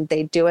 and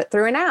they do it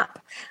through an app.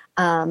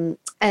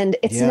 And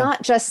it's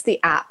not just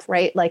the app,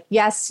 right?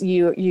 Yes,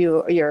 you're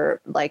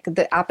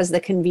the app is the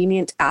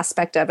convenient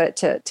aspect of it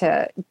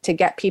to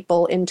get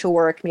people into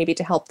work, maybe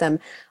to help them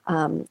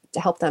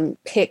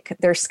pick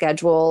their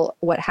schedule,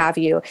 what have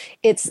you.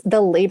 It's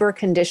the labor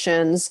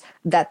conditions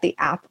that the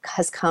app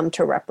has come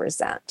to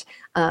represent.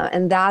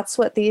 And that's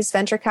what these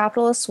venture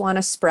capitalists want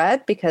to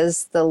spread,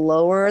 because the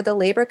lower the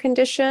labor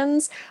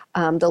conditions,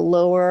 the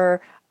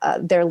lower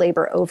their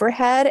labor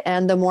overhead,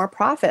 and the more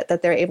profit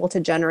that they're able to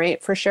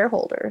generate for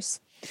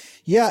shareholders.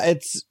 Yeah,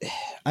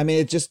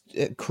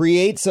 it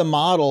creates a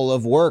model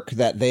of work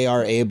that they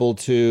are able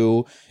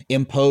to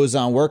impose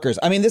on workers.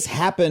 I mean, this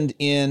happened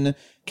in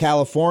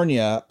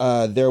California.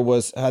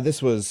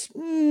 This was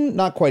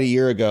not quite a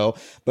year ago,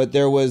 but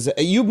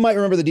you might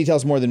remember the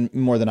details more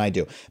than I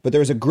do. But there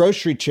was a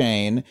grocery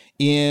chain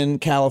in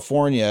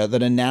California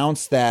that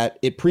announced that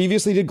it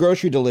previously did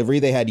grocery delivery.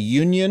 They had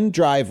union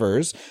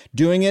drivers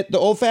doing it the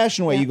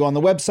old-fashioned way. Yeah. You go on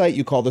the website,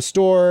 you call the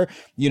store,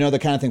 the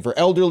kind of thing for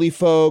elderly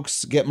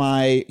folks, get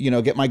my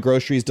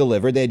groceries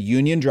delivered. They had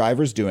union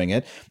drivers doing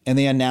it, and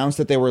they announced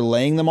that they were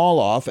laying them all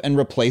off and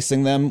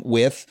replacing them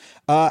with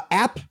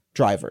app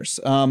drivers,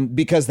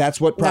 because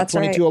that's what Prop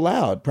 22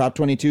 allowed. Prop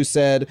 22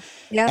 said,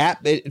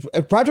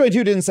 Prop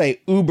 22 didn't say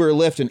Uber,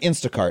 Lyft, and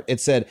Instacart.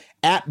 It said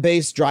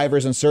app-based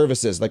drivers and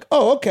services. Like,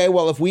 oh, okay,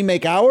 well, if we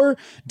make our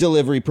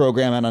delivery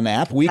program on an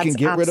app, we can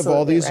get rid of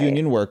all these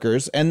union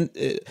workers. And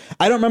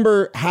I don't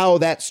remember how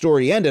that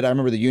story ended. I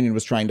remember the union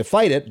was trying to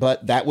fight it,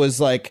 but that was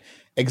like,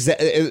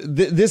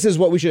 this is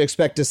what we should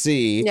expect to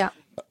see. Yeah.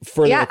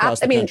 Further across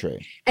the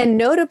country. And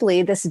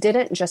notably, this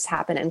didn't just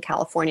happen in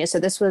California. So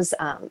this was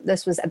at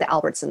the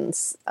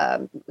Albertsons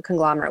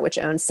conglomerate, which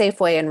owns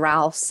Safeway and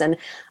Ralph's, and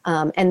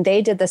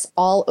they did this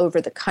all over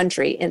the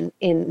country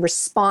in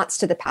response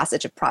to the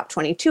passage of Prop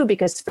 22,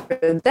 because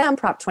for them,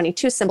 Prop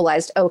 22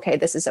 symbolized, okay,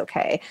 this is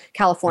okay.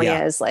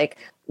 California is like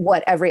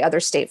what every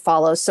other state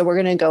follows. So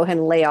we're going to go ahead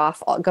and lay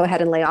off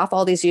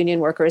all these union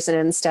workers and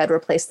instead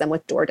replace them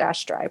with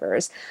DoorDash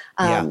drivers.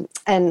 And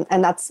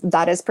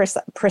that is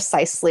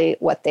precisely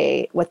what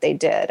they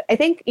did. I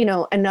think,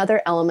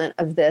 another element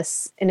of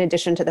this, in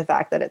addition to the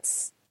fact that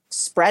it's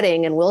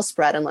spreading and will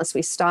spread unless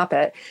we stop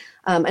it,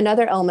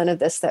 another element of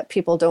this that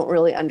people don't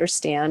really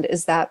understand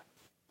is that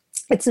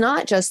it's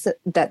not just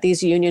that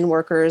these union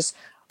workers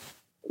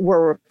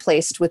were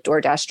replaced with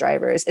DoorDash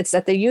drivers. It's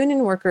that the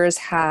union workers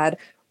had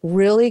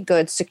really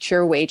good,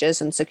 secure wages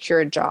and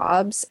secure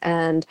jobs,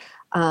 and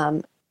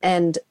the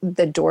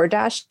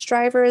DoorDash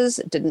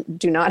drivers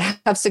do not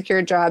have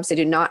secure jobs.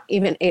 They are not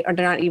even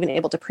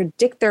able to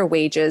predict their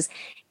wages,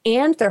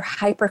 and they're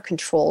hyper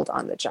controlled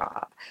on the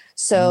job.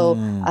 So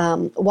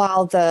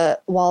while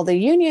the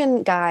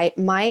union guy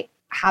might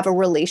have a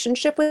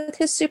relationship with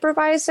his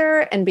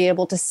supervisor and be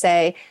able to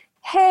say,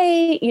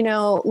 hey,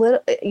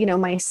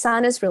 my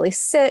son is really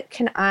sick.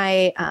 Can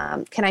I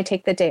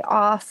take the day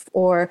off?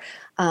 Or,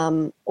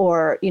 I'm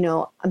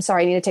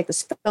sorry, I need to take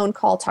this phone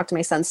call, talk to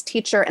my son's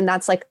teacher. And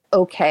that's like,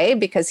 okay,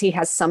 because he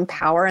has some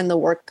power in the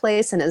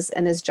workplace and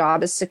his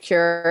job is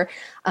secure.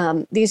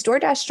 These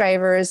DoorDash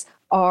drivers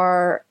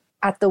are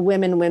at the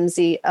whim and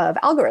whimsy of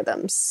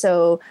algorithms.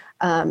 So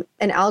an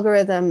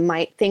algorithm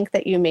might think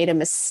that you made a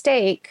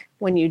mistake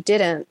when you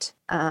didn't,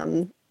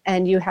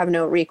 and you have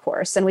no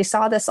recourse. And we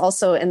saw this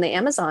also in the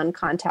Amazon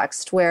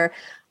context where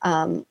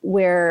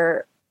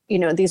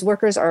these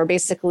workers are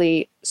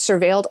basically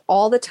surveilled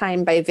all the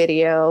time by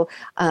video.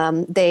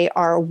 They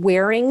are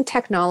wearing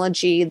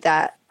technology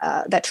that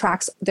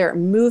tracks their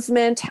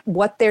movement,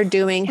 what they're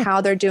doing,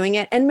 how they're doing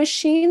it. And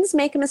machines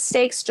make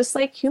mistakes just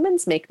like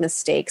humans make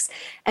mistakes.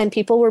 And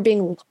people were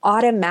being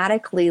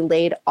automatically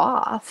laid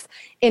off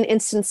in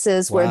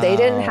instances where they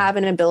didn't have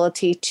an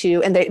ability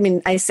to,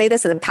 I say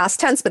this in the past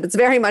tense, but it's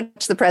very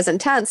much the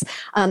present tense,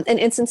 in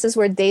instances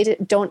where they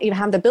don't even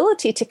have the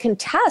ability to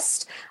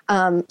contest,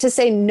 to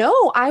say,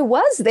 no, I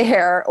was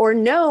there, or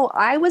no,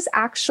 I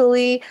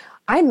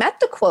met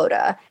the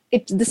quota.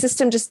 The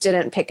system just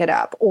didn't pick it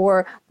up,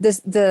 or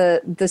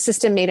the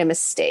system made a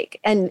mistake.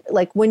 And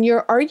like when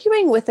you're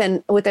arguing with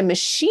a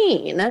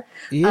machine,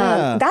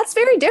 that's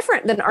very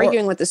different than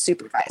arguing with a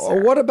supervisor.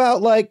 Or what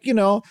about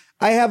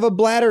I have a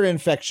bladder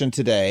infection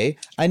today.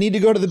 I need to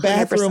go to the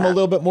bathroom 100%. A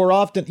little bit more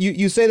often.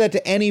 You say that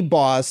to any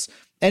boss.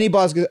 Any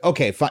boss goes,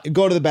 okay, fine,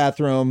 go to the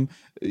bathroom.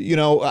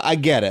 I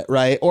get it,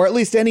 right? Or at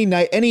least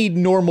any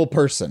normal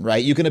person,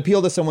 right? You can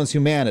appeal to someone's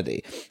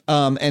humanity,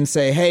 and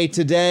say, hey,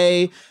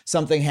 today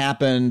something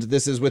happened.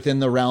 This is within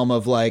the realm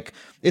of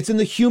it's in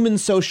the human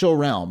social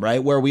realm,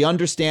 right? Where we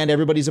understand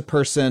everybody's a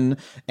person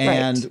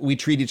and we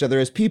treat each other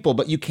as people,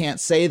 but you can't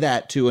say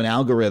that to an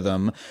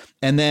algorithm.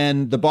 And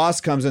then the boss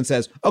comes and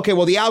says, okay,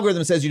 well, the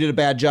algorithm says you did a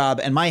bad job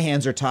and my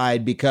hands are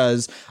tied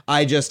because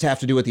I just have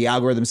to do what the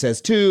algorithm says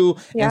too.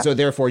 Yep. And so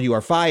therefore you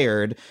are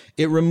fired.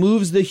 It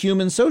removes the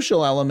human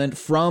social element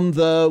from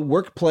the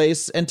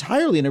workplace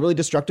entirely in a really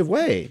destructive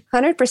way.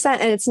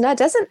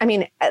 100%.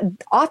 And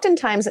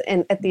oftentimes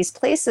at these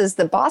places,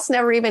 the boss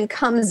never even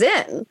comes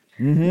in.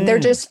 Mm-hmm. They're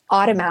just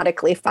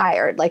automatically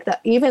fired. Like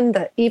even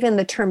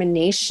the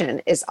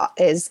termination is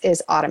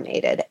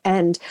automated.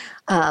 And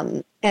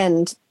the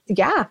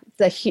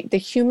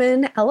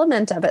human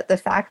element of it, the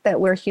fact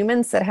that we're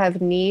humans that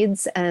have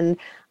needs and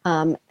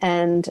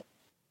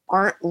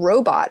aren't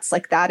robots,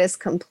 like that is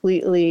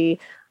completely,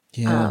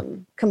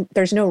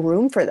 there's no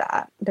room for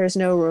that. There's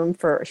no room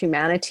for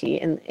humanity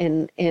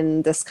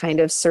in this kind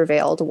of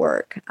surveilled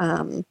work.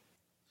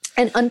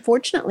 And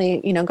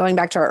unfortunately, going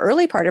back to our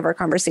early part of our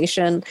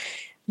conversation,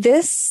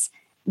 these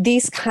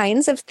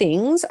kinds of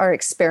things are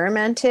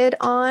experimented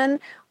on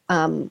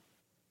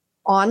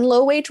on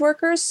low wage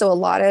workers. So a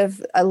lot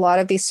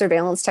of these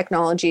surveillance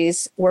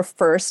technologies were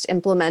first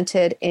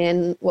implemented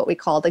in what we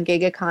call the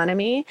gig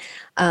economy.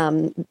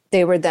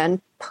 They were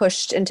then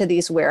pushed into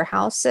these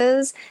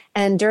warehouses.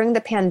 And during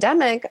the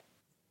pandemic,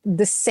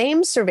 the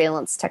same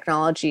surveillance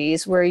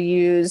technologies were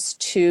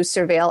used to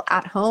surveil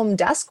at-home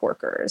desk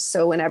workers.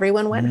 So when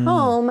everyone went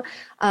home,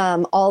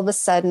 all of a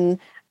sudden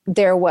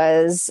they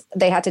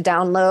had to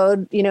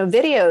download,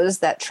 videos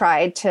that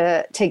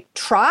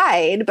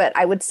tried, but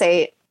I would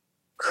say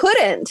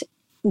couldn't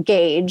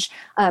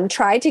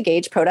tried to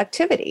gauge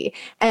productivity.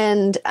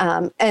 And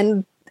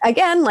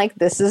again, like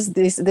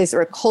these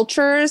are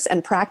cultures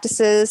and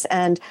practices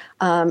and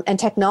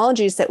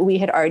technologies that we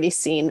had already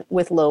seen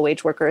with low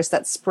wage workers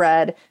that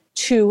spread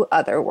to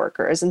other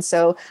workers. And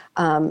so,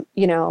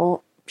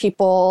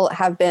 people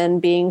have been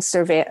being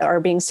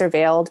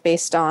surveilled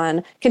based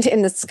on,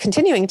 and it's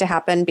continuing to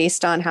happen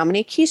based on how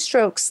many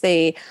keystrokes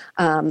they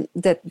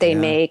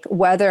make,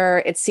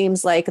 whether it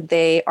seems like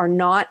they are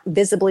not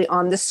visibly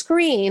on the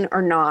screen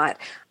or not.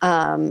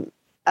 What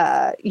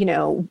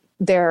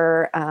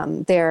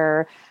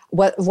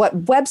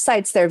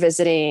websites they're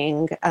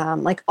visiting,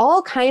 like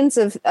all kinds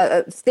of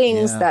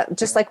things that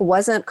just like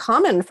wasn't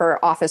common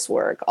for office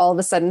work, all of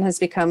a sudden has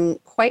become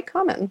quite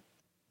common.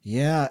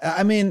 Yeah,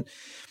 I mean,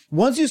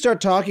 once you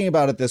start talking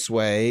about it this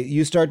way,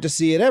 you start to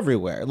see it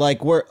everywhere.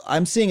 Like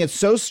I'm seeing it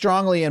so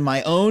strongly in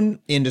my own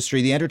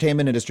industry, the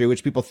entertainment industry,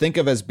 which people think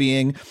of as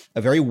being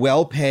a very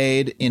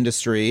well-paid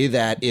industry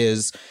that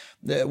is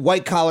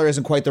white collar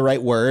isn't quite the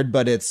right word,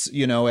 but it's,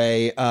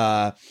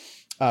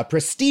 a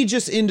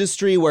prestigious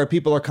industry where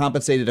people are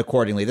compensated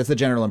accordingly. That's the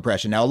general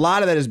impression. Now, a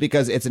lot of that is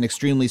because it's an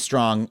extremely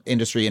strong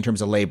industry in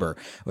terms of labor.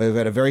 We've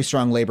had a very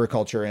strong labor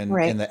culture in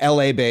the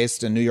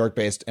LA-based and New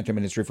York-based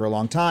entertainment industry for a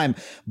long time.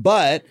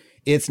 But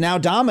it's now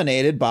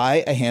dominated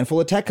by a handful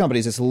of tech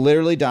companies. It's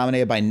literally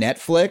dominated by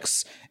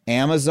Netflix,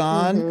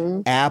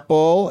 Amazon,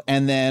 Apple,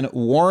 and then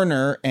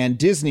Warner and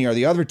Disney are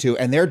the other two.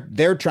 And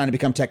they're trying to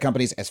become tech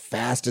companies as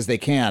fast as they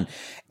can.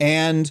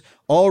 And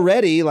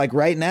already, like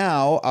right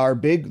now,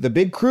 the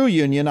big crew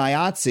union,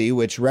 IATSE,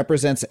 which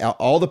represents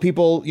all the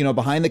people,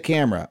 behind the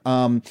camera,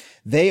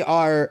 they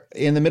are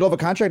in the middle of a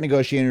contract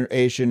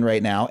negotiation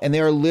right now, and they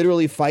are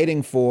literally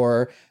fighting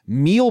for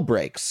meal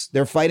breaks.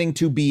 They're fighting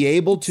to be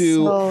able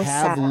to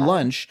have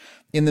lunch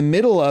in the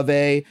middle of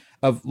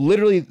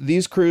literally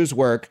these crews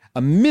work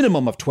a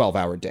minimum of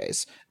 12-hour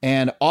days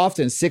and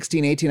often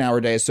 16,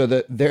 18-hour days. So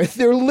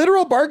their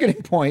literal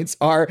bargaining points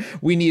are,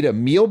 we need a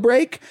meal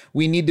break.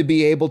 We need to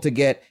be able to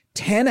get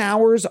 10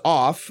 hours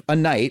off a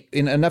night,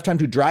 in enough time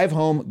to drive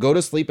home, go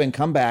to sleep, and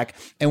come back.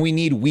 And we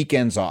need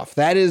weekends off.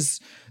 That is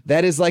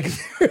like,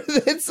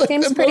 it's like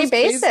seems pretty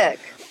basic.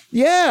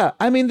 Yeah.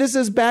 I mean, this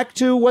is back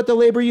to what the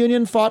labor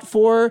union fought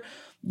for.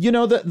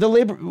 The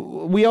labor,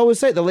 we always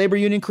say the labor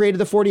union created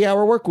the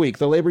 40-hour work week.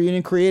 The labor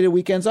union created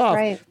weekends off.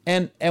 Right.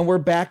 And we're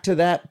back to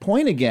that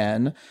point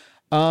again.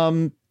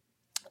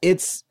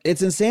 It's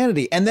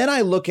insanity. And then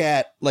I look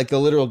at like the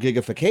literal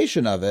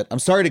gigification of it. I'm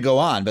sorry to go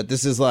on, but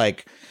this is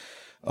like,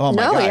 oh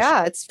my gosh.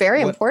 Yeah, it's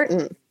very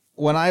important.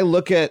 When I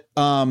look at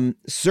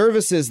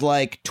services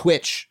like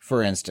Twitch,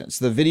 for instance,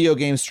 the video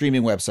game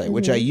streaming website,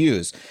 which I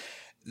use,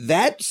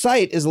 that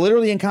site is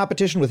literally in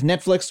competition with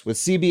Netflix, with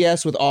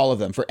CBS, with all of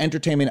them for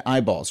entertainment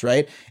eyeballs,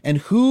 right? And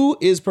who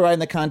is providing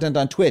the content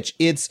on Twitch?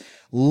 It's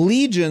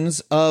legions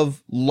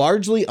of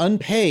largely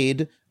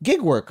unpaid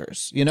gig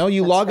workers.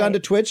 You log onto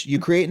Twitch, you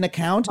create an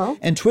account,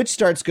 and Twitch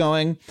starts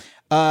going,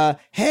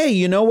 hey,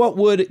 you know what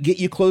would get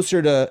you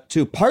closer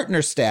to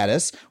partner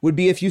status would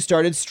be if you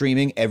started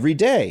streaming every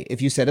day,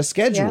 if you set a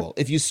schedule,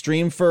 if you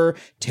stream for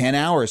 10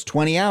 hours,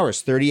 20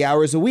 hours, 30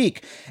 hours a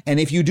week. And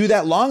if you do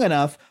that long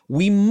enough,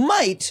 we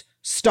might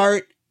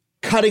start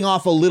cutting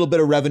off a little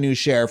bit of revenue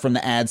share from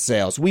the ad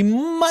sales. We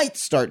might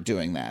start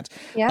doing that.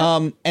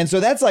 Yeah. And so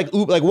that's like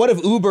what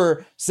if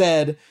Uber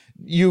said,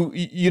 you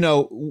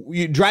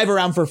drive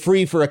around for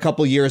free for a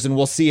couple years and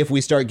we'll see if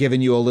we start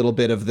giving you a little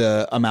bit of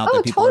the amount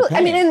that people are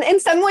paying. I mean, in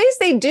some ways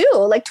they do.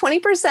 Like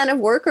 20% of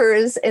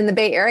workers in the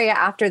Bay Area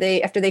after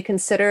they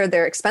consider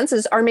their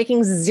expenses are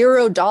making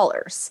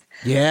 $0.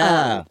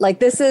 Yeah. Like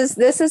this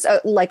is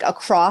like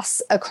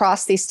across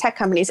these tech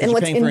companies. And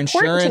what's important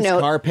insurance, to note,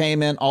 car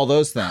payment, all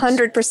those things.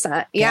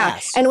 100%. Yeah.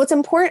 And what's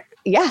important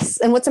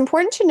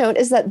to note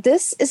is that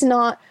this is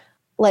not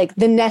like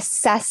the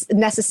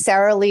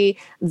necessarily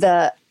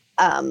the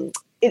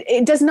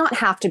it does not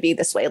have to be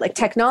this way. Like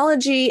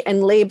technology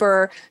and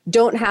labor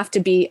don't have to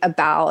be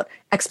about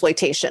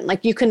exploitation.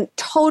 Like you can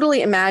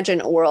totally imagine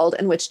a world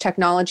in which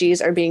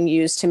technologies are being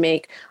used to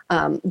make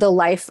the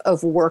life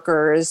of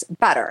workers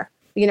better.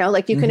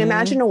 Like you can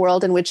imagine a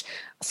world in which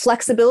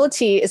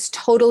flexibility is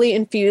totally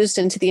infused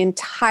into the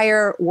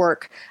entire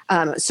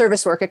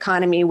service work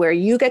economy, where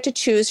you get to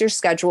choose your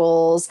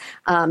schedules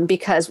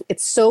because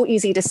it's so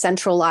easy to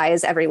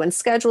centralize everyone's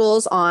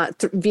schedules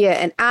via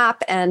an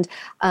app, and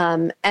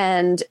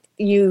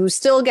you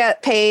still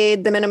get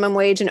paid the minimum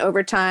wage and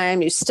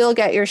overtime. You still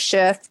get your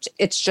shift.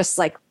 It's just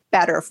like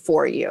better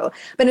for you.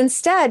 But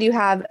instead, you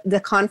have the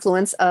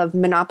confluence of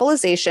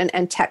monopolization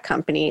and tech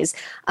companies.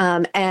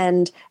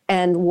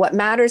 And what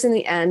matters in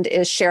the end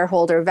is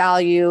shareholder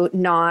value,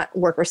 not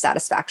worker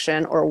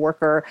satisfaction or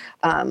worker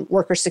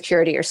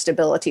security or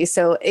stability.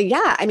 So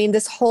yeah, I mean,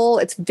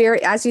 it's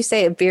very, as you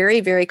say, very,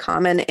 very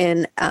common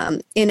in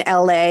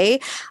LA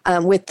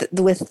with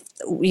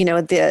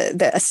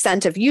the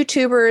ascent of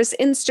YouTubers,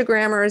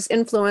 Instagrammers,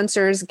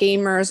 influencers,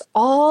 gamers,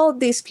 all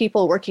these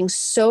people working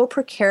so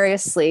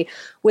precariously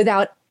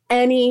without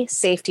any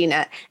safety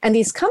net. And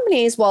these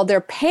companies, while they're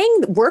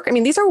paying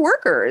these are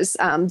workers.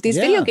 These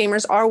video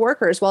gamers are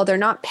workers. While they're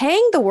not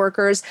paying the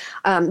workers,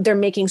 they're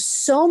making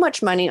so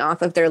much money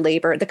off of their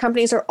labor. The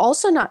companies are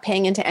also not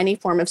paying into any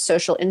form of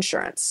social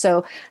insurance.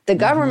 So the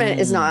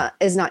government is not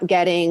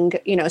getting,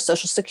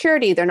 Social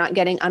Security. They're not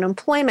getting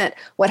unemployment.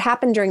 What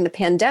happened during the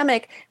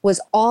pandemic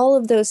was all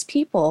of those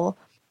people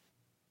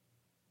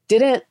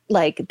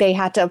they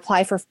had to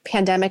apply for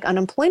pandemic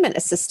unemployment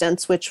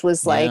assistance, which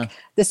was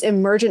this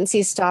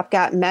emergency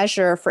stopgap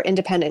measure for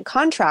independent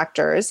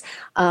contractors.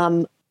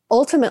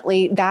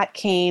 Ultimately, that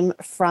came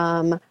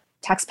from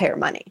taxpayer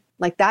money.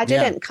 Like that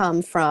didn't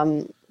come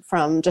from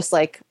just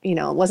it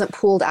wasn't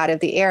pulled out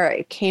of the air.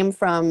 It came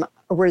from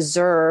a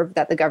reserve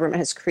that the government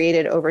has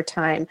created over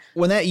time.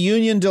 When that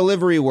union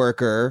delivery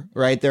worker,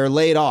 right, they're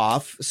laid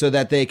off so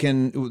that they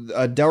can,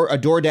 a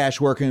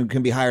DoorDash worker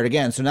can be hired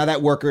again. So now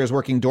that worker is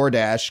working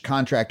DoorDash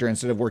contractor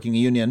instead of working a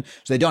union.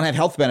 So they don't have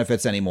health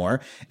benefits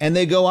anymore. And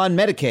they go on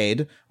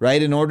Medicaid,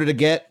 right, in order to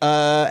get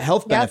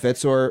health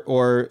benefits or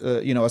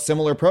a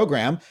similar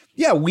program.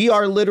 Yeah, we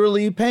are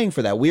literally paying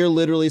for that. We are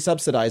literally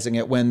subsidizing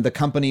it when the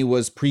company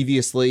was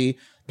previously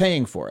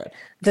paying for it.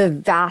 The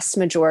vast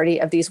majority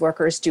of these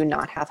workers do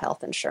not have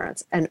health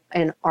insurance and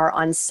are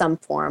on some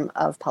form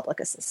of public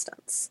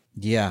assistance.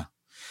 Yeah.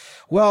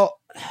 Well,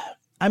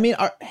 I mean,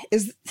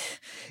 is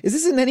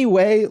this in any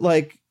way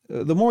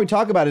the more we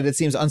talk about it, it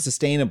seems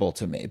unsustainable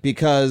to me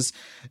because,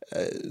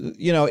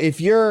 if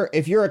you're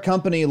a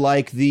company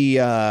like the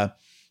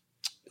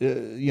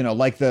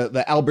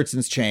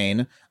Albertsons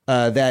chain,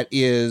 that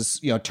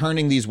is,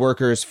 turning these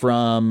workers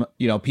from,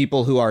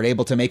 people who are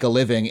able to make a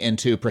living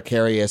into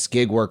precarious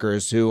gig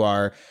workers who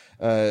are,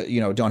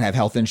 don't have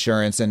health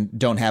insurance and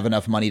don't have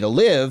enough money to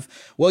live.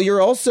 Well,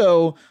 you're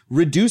also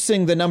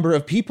reducing the number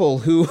of people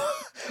who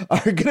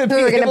are going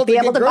to be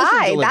able to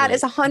buy. Delivery. That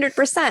is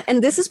 100%.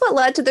 And this is what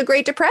led to the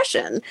Great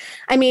Depression.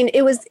 I mean,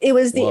 it was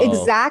the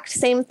exact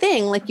same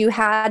thing. Like you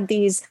had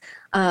these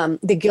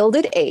the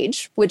Gilded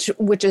Age, which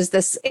is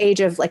this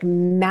age of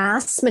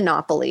mass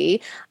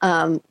monopoly.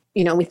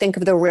 We think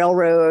of the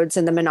railroads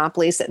and the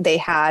monopolies that they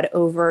had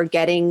over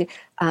getting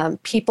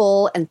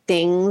people and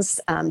things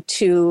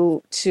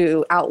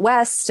to out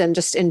west and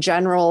just in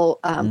general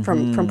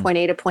from point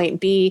A to point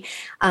B.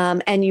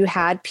 And you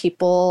had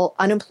people,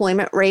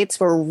 unemployment rates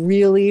were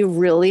really,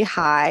 really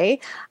high.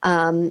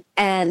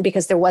 And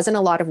because there wasn't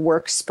a lot of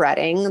work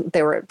spreading,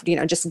 they were,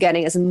 just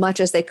getting as much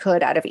as they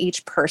could out of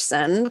each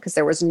person because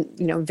there was,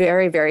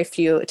 very, very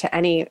few to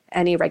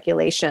any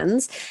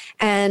regulations.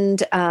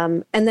 And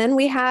then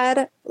we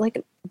had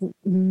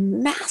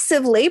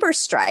massive labor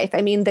strife.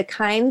 I mean, the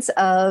kinds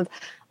of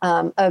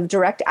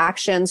direct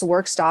actions,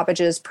 work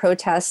stoppages,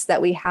 protests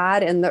that we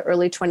had in the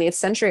early 20th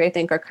century, I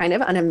think are kind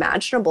of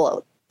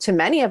unimaginable to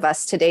many of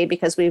us today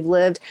because we've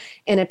lived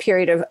in a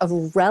period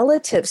of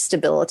relative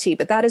stability,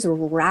 but that is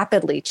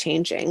rapidly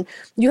changing.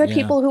 You had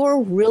people who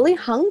were really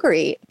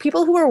hungry,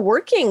 people who were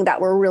working that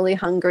were really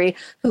hungry,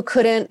 who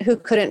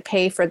couldn't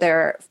pay for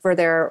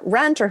their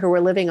rent or who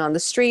were living on the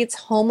streets.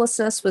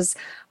 Homelessness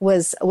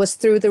was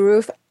through the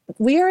roof.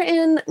 We are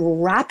in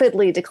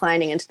rapidly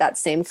declining into that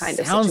same kind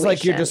of situation. Sounds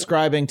like you're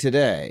describing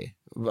today.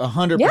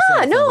 100%.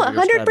 Yeah, no,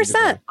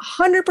 100%,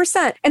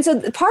 100%. And so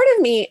part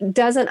of me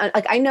doesn't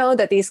I know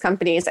that these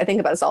companies, I think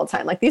about this all the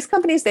time, these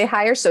companies, they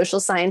hire social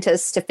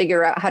scientists to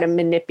figure out how to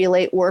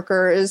manipulate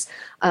workers,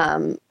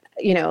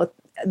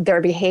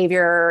 their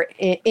behavior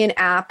in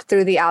app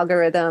through the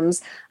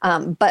algorithms,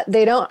 but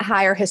they don't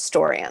hire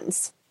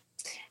historians.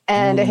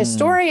 And a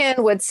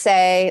historian would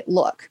say,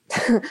 look,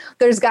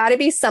 there's got to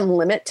be some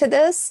limit to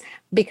this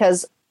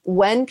because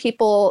when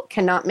people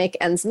cannot make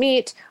ends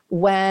meet,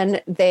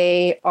 when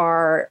they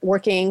are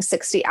working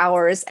 60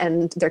 hours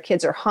and their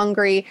kids are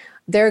hungry,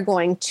 they're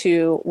going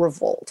to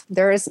revolt.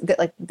 This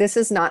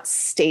is not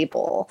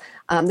stable.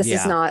 This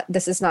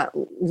is not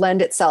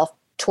lend itself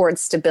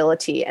towards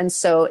stability. And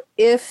so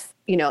if,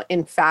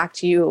 in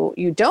fact,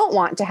 you don't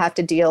want to have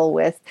to deal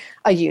with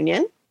a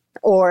union,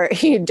 or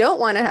you don't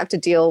want to have to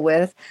deal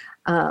with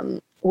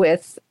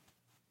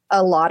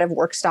a lot of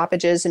work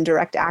stoppages and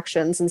direct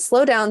actions and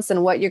slowdowns,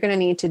 then what you're going to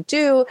need to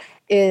do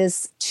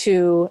is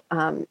to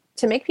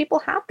make people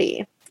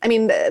happy. I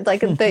mean,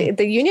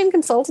 the union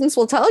consultants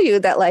will tell you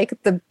that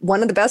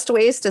one of the best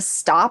ways to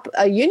stop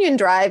a union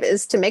drive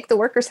is to make the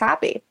workers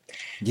happy.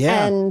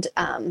 Yeah.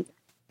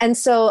 And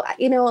so,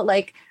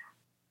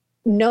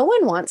 no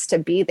one wants to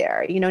be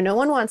there. No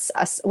one wants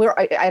us.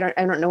 I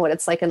don't know what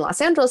it's like in Los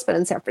Angeles, but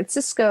in San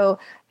Francisco,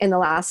 in the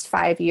last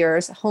 5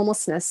 years,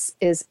 homelessness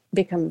is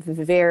become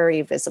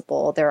very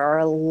visible. There are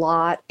a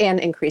lot, and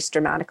increased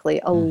dramatically,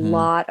 a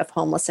lot of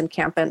homeless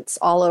encampments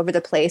all over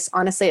the place.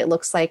 Honestly, it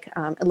looks like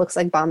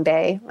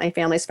Bombay. My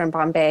family's from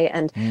Bombay,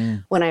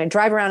 and when I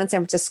drive around in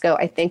San Francisco,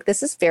 I think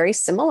this is very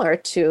similar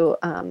to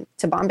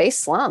Bombay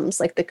slums.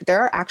 Like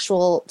there are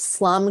actual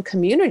slum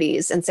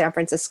communities in San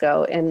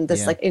Francisco, in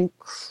this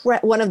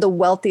one of the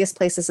wealthiest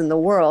places in the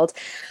world.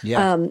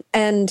 Yeah.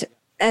 And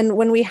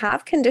when we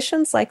have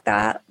conditions like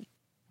that,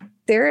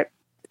 there's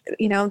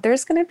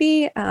going to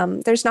be,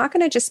 there's not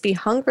going to just be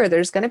hunger.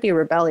 There's going to be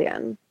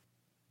rebellion.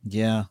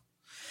 Yeah.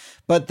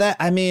 But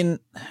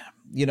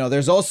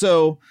there's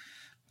also,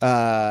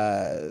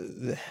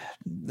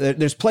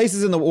 there's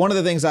places one of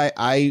the things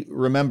I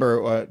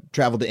remember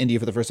traveled to India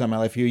for the first time in my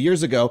life a few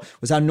years ago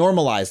was how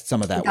normalized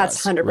some of that was.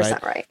 That's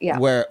 100% right. Yeah.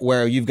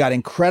 Where you've got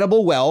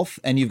incredible wealth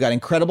and you've got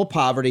incredible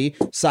poverty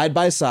side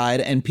by side,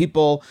 and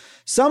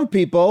some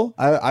people,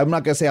 I'm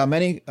not going to say how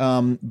many,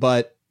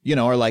 but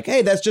are like,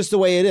 hey, that's just the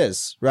way it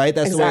is, right?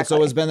 That's the way it's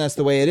always been. That's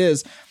the way it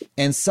is.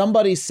 And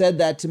somebody said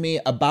that to me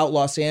about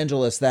Los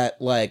Angeles,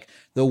 that like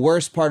the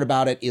worst part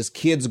about it is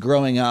kids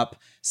growing up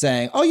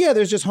saying, oh yeah,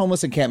 there's just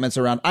homeless encampments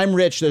around. I'm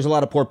rich. There's a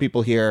lot of poor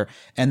people here.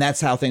 And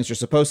that's how things are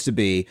supposed to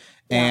be.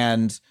 Yeah.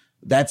 And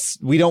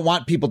we don't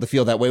want people to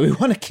feel that way. We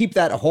want to keep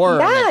that horror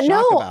and that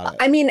shock about it.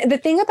 I mean, the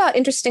thing about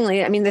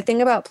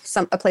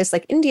a place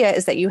like India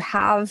is that you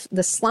have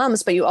the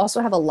slums, but you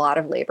also have a lot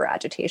of labor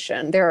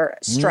agitation.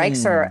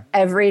 Strikes are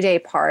everyday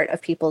part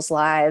of people's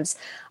lives.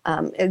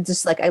 It's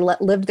just like I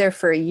lived there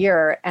for a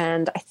year,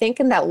 and I think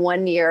in that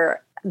 1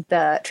 year,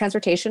 the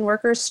transportation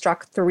workers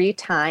struck 3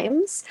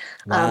 times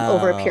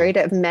over a period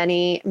of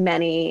many,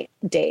 many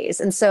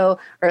days. And so,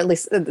 or at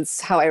least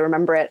that's how I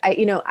remember it.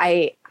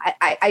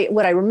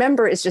 What I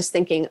remember is just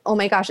thinking, oh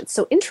my gosh, it's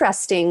so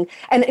interesting.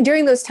 And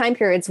during those time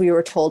periods, we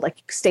were told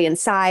like, stay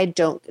inside,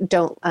 don't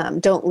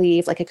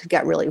leave. Like it could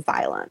get really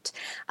violent.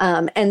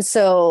 And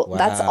so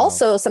that's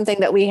also something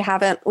that we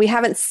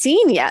haven't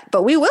seen yet,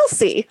 but we will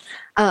see.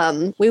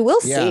 We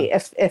will see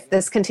if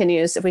this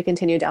continues, if we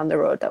continue down the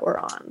road that we're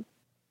on.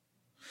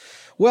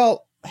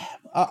 Well,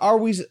 are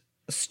we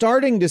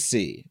starting to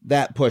see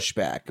that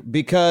pushback?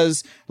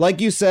 Because like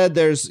you said,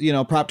 there's,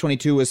 Prop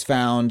 22 was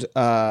found,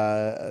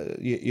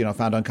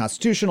 found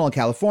unconstitutional in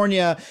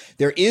California.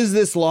 There is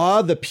this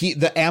law,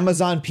 the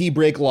Amazon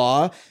P-break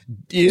law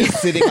is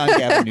sitting on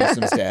Gavin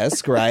Newsom's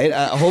desk, right?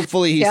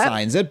 Hopefully he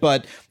signs it,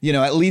 but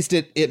at least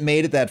it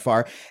made it that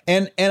far.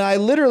 And I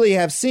literally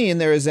have seen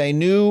there is a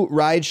new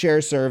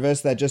rideshare service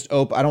that just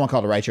opened. I don't want to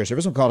call it a rideshare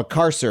service. I'll call it a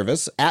car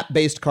service,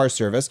 app-based car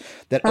service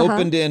that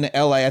opened in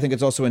LA. I think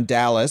it's also in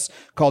Dallas,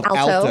 called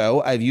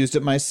Alto. I've used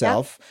it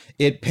myself.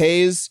 Yeah. It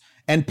pays,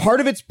 and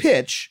part of its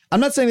pitch, I'm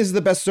not saying this is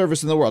the best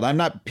service in the world. I'm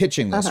not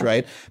pitching this,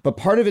 right? But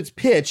part of its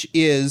pitch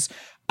is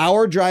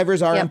our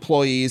drivers are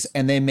employees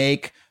and they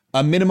make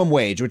a minimum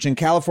wage, which in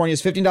California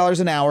is $15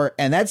 an hour.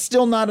 And that's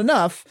still not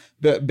enough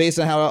based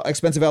on how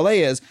expensive LA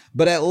is.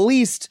 But at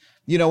least,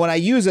 when I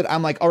use it,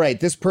 I'm like, all right,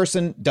 this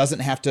person doesn't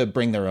have to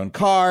bring their own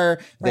car.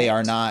 Right. They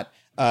are not,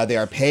 they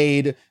are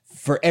paid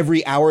for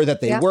every hour that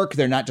they work.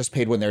 They're not just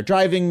paid when they're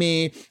driving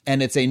me,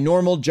 and it's a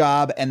normal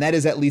job, and that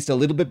is at least a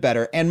little bit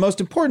better. And most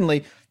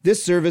importantly,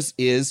 this service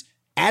is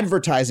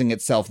advertising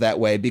itself that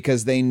way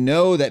because they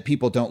know that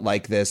people don't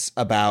like this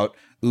about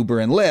Uber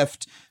and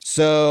Lyft.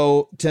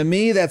 So to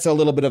me, that's a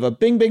little bit of a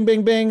bing, bing,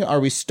 bing, bing.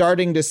 Are we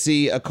starting to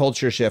see a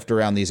culture shift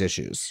around these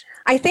issues?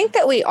 I think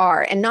that we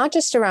are, and not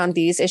just around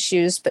these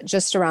issues, but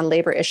just around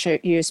labor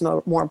issues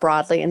more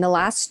broadly. In the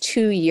last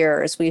 2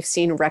 years, we've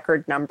seen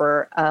record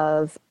number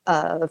of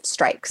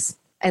strikes,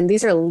 and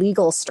these are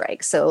legal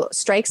strikes. So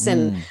strikes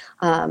in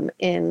the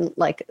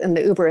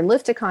Uber and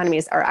Lyft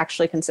economies are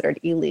actually considered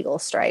illegal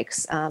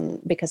strikes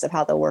because of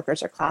how the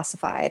workers are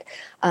classified.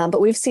 But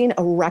we've seen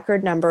a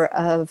record number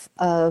of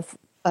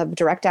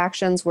direct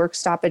actions, work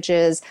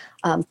stoppages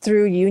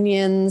through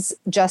unions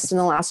just in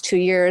the last 2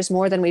 years,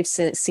 more than we've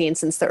seen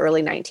since the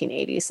early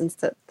 1980s, since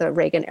the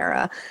Reagan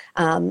era.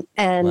 And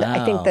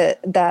I think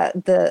that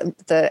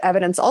the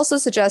evidence also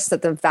suggests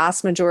that the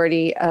vast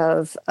majority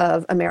of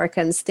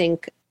Americans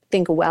think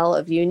well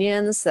of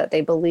unions, that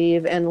they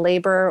believe in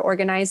labor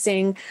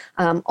organizing.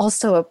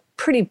 Also a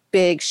pretty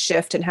big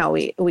shift in how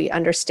we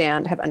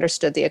have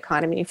understood the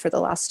economy for the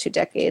last 2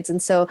 decades.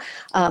 And so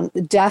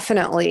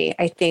definitely,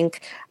 I think,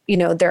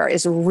 there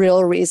is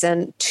real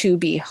reason to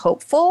be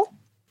hopeful.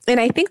 And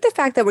I think the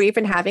fact that we're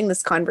even having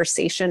this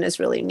conversation is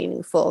really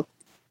meaningful.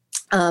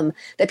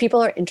 That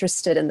people are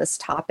interested in this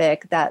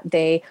topic, that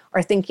they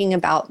are thinking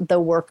about the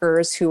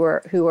workers who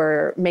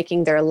are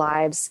making their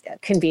lives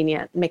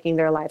convenient, making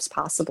their lives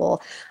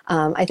possible.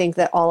 I think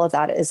that all of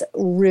that is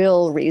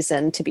real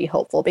reason to be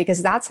hopeful,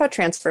 because that's how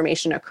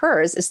transformation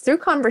occurs, is through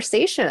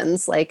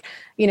conversations like,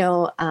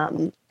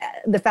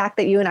 the fact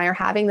that you and I are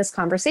having this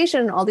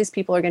conversation, and all these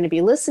people are going to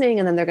be listening,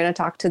 and then they're going to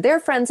talk to their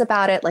friends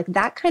about it, like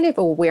that kind of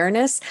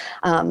awareness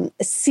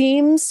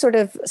seems sort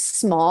of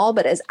small,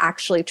 but is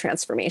actually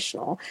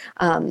transformational.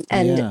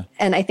 And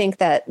I think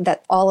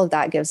that all of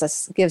that gives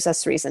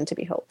us reason to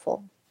be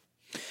hopeful.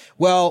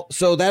 Well,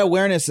 so that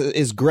awareness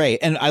is great.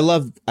 And I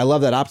love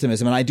that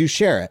optimism, and I do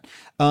share it.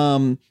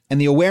 And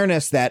the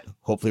awareness that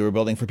hopefully we're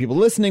building for people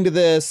listening to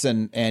this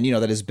and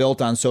that is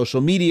built on social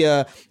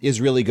media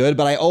is really good.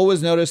 But I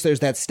always notice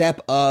there's that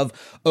step of,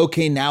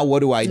 okay, now what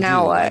do I do?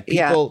 Now what?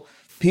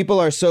 People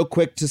are so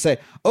quick to say,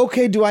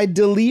 okay, do I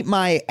delete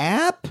my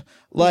app?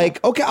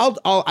 Like, okay,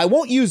 I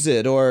won't use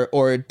it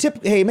or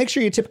tip. Hey, make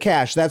sure you tip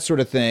cash, that sort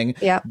of thing.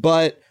 Yeah.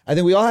 But I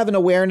think we all have an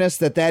awareness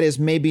that is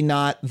maybe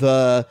not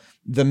the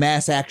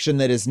mass action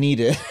that is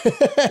needed.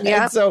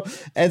 Yeah.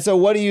 and so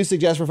what do you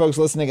suggest for folks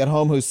listening at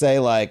home who say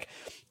like,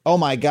 oh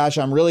my gosh,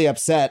 I'm really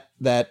upset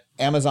that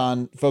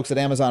folks at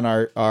Amazon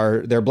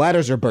are their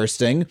bladders are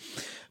bursting.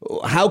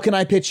 How can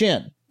I pitch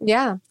in?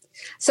 Yeah.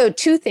 So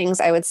two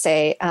things I would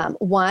say.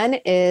 One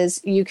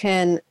is you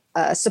can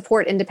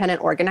support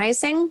independent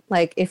organizing.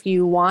 Like if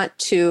you're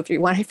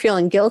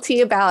feeling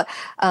guilty about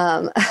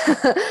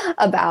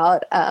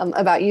about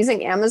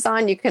using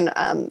Amazon, you can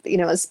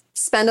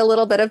spend a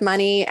little bit of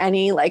money,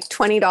 any like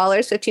 $20,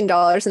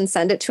 $15, and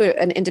send it to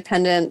an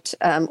independent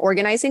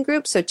organizing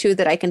group. So two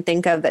that I can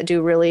think of that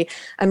do really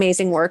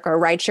amazing work are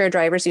Rideshare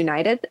Drivers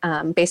United,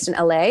 based in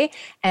LA,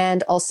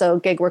 and also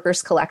Gig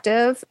Workers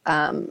Collective.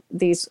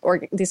 These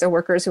are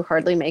workers who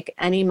hardly make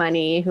any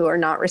money, who are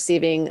not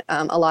receiving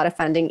a lot of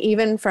funding,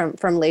 even from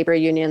labor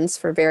unions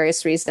for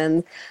various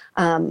reasons,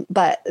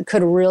 but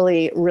could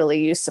really,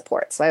 really use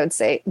support. So I would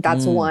say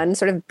that's one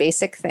sort of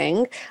basic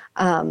thing.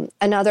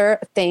 Another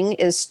thing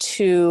is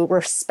to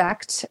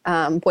respect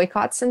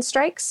boycotts and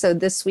strikes. So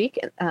this week,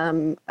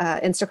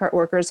 Instacart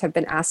workers have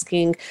been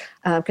asking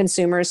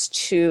consumers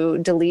to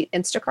delete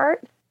Instacart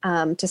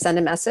to send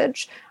a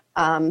message.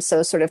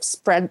 So sort of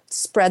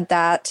spread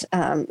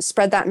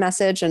that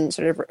message and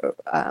sort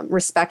of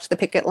respect the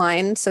picket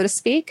line, so to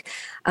speak.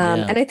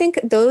 And I think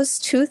those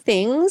two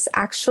things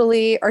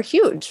actually are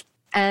huge.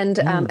 And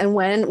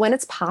when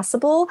it's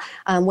possible,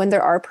 when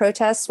there are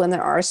protests, when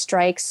there are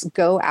strikes,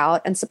 go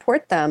out and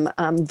support them.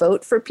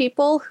 Vote for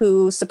people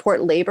who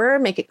support labor.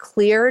 Make it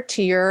clear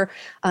to your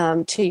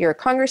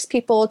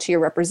congresspeople, to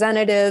your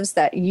representatives,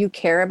 that you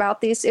care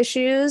about these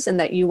issues and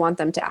that you want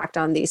them to act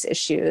on these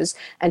issues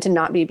and to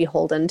not be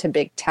beholden to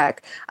big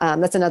tech.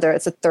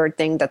 It's a third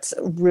thing that's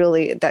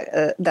really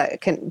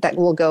that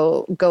will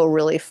go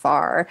really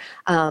far.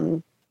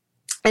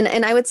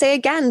 And I would say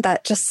again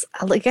that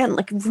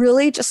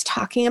really just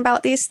talking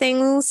about these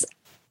things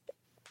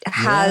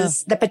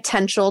has the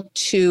potential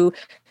to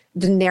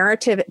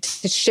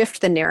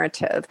shift the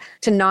narrative,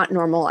 to not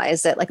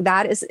normalize it. Like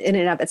that is in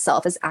and of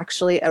itself is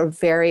actually a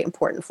very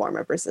important form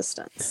of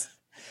resistance.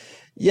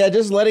 Yeah,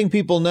 just letting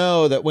people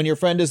know that when your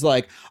friend is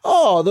like,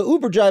 oh, the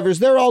Uber drivers,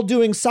 they're all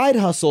doing side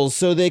hustles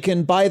so they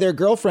can buy their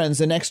girlfriends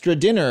an extra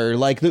dinner,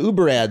 like the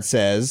Uber ad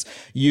says,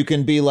 you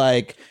can be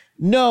like,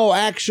 no,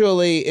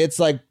 actually, it's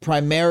like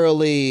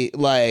primarily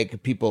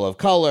like people of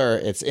color.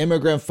 It's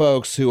immigrant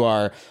folks who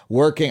are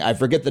working. I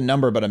forget the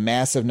number, but a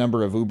massive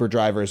number of Uber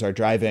drivers are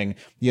driving,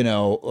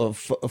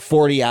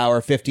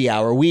 40-hour,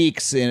 50-hour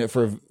weeks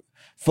for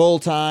full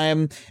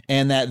time,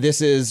 and that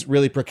this is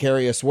really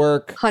precarious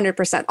work.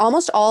 100%.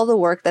 Almost all the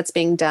work that's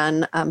being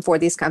done for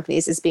these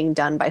companies is being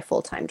done by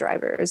full-time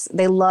drivers.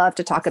 They love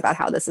to talk about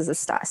how this is a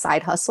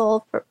side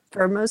hustle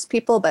for most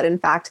people, but in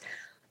fact,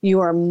 you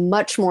are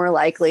much more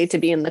likely to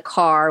be in the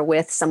car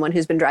with someone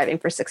who's been driving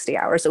for 60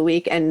 hours a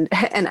week, and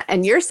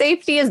your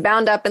safety is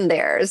bound up in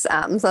theirs.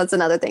 So that's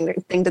another thing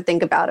to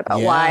think about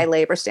why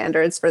labor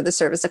standards for the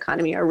service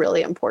economy are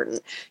really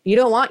important. You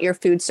don't want your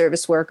food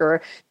service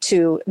worker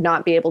to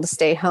not be able to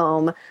stay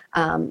home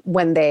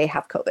when they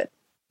have COVID.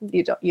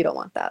 You don't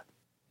want that.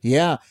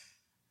 Yeah.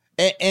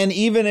 And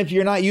even if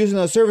you're not using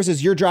those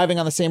services, you're driving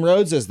on the same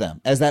roads as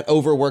them, as that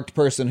overworked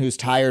person who's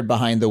tired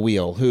behind the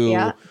wheel, who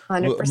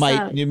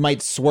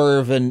might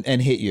swerve and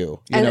hit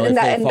you. And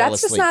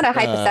that's just not a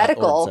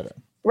hypothetical.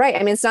 Right. I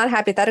mean, it's not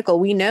hypothetical.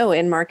 We know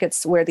in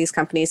markets where these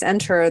companies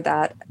enter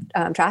that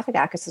traffic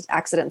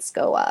accidents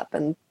go up,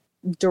 and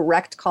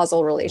direct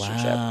causal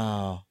relationship.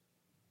 Wow.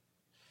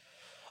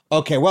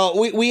 Okay, well,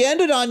 we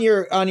ended on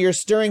your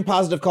stirring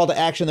positive call to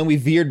action, then we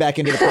veered back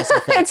into the pressing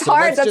facts. It's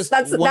hard.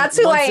 That's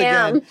who I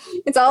am.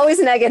 It's always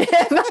negative.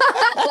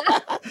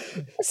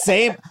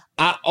 Same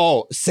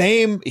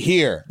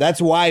here. That's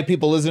why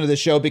people listen to the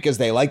show, because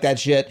they like that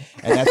shit,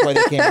 and that's why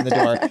they came in the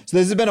door. So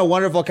this has been a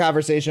wonderful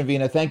conversation,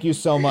 Veena. Thank you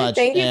so much.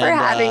 Thank you for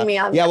having me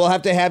on. Yeah, we'll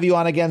have to have you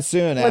on again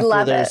soon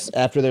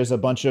after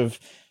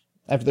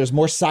there's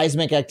more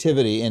seismic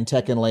activity in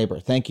tech and labor.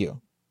 Thank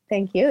you.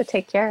 Thank you.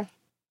 Take care.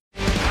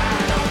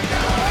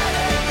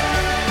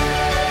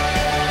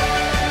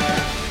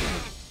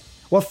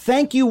 Well,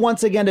 thank you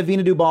once again to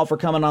Vina Dubal for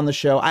coming on the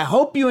show. I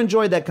hope you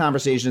enjoyed that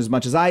conversation as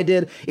much as I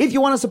did. If you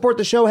want to support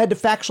the show, head to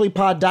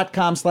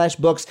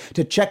factuallypod.com/books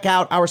to check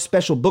out our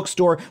special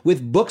bookstore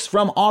with books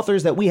from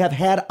authors that we have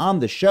had on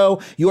the show.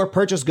 Your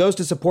purchase goes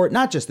to support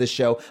not just this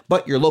show,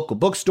 but your local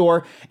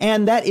bookstore.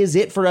 And that is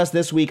it for us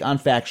this week on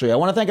Factually. I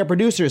want to thank our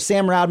producers,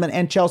 Sam Roudman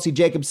and Chelsea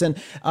Jacobson,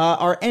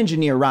 our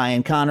engineer,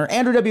 Ryan Connor,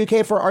 Andrew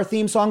WK for our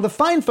theme song, the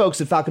fine folks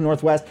at Falcon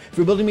Northwest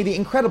for building me the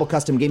incredible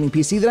custom gaming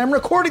PC that I'm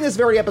recording this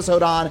very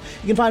episode on.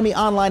 You can find me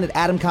online at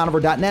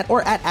adamconover.net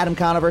or at Adam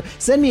Conover.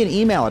 Send me an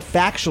email at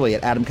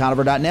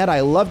factually@adamconover.net.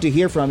 I love to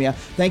hear from you.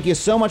 Thank you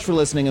so much for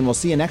listening, and we'll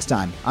see you next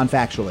time on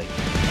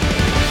Factually.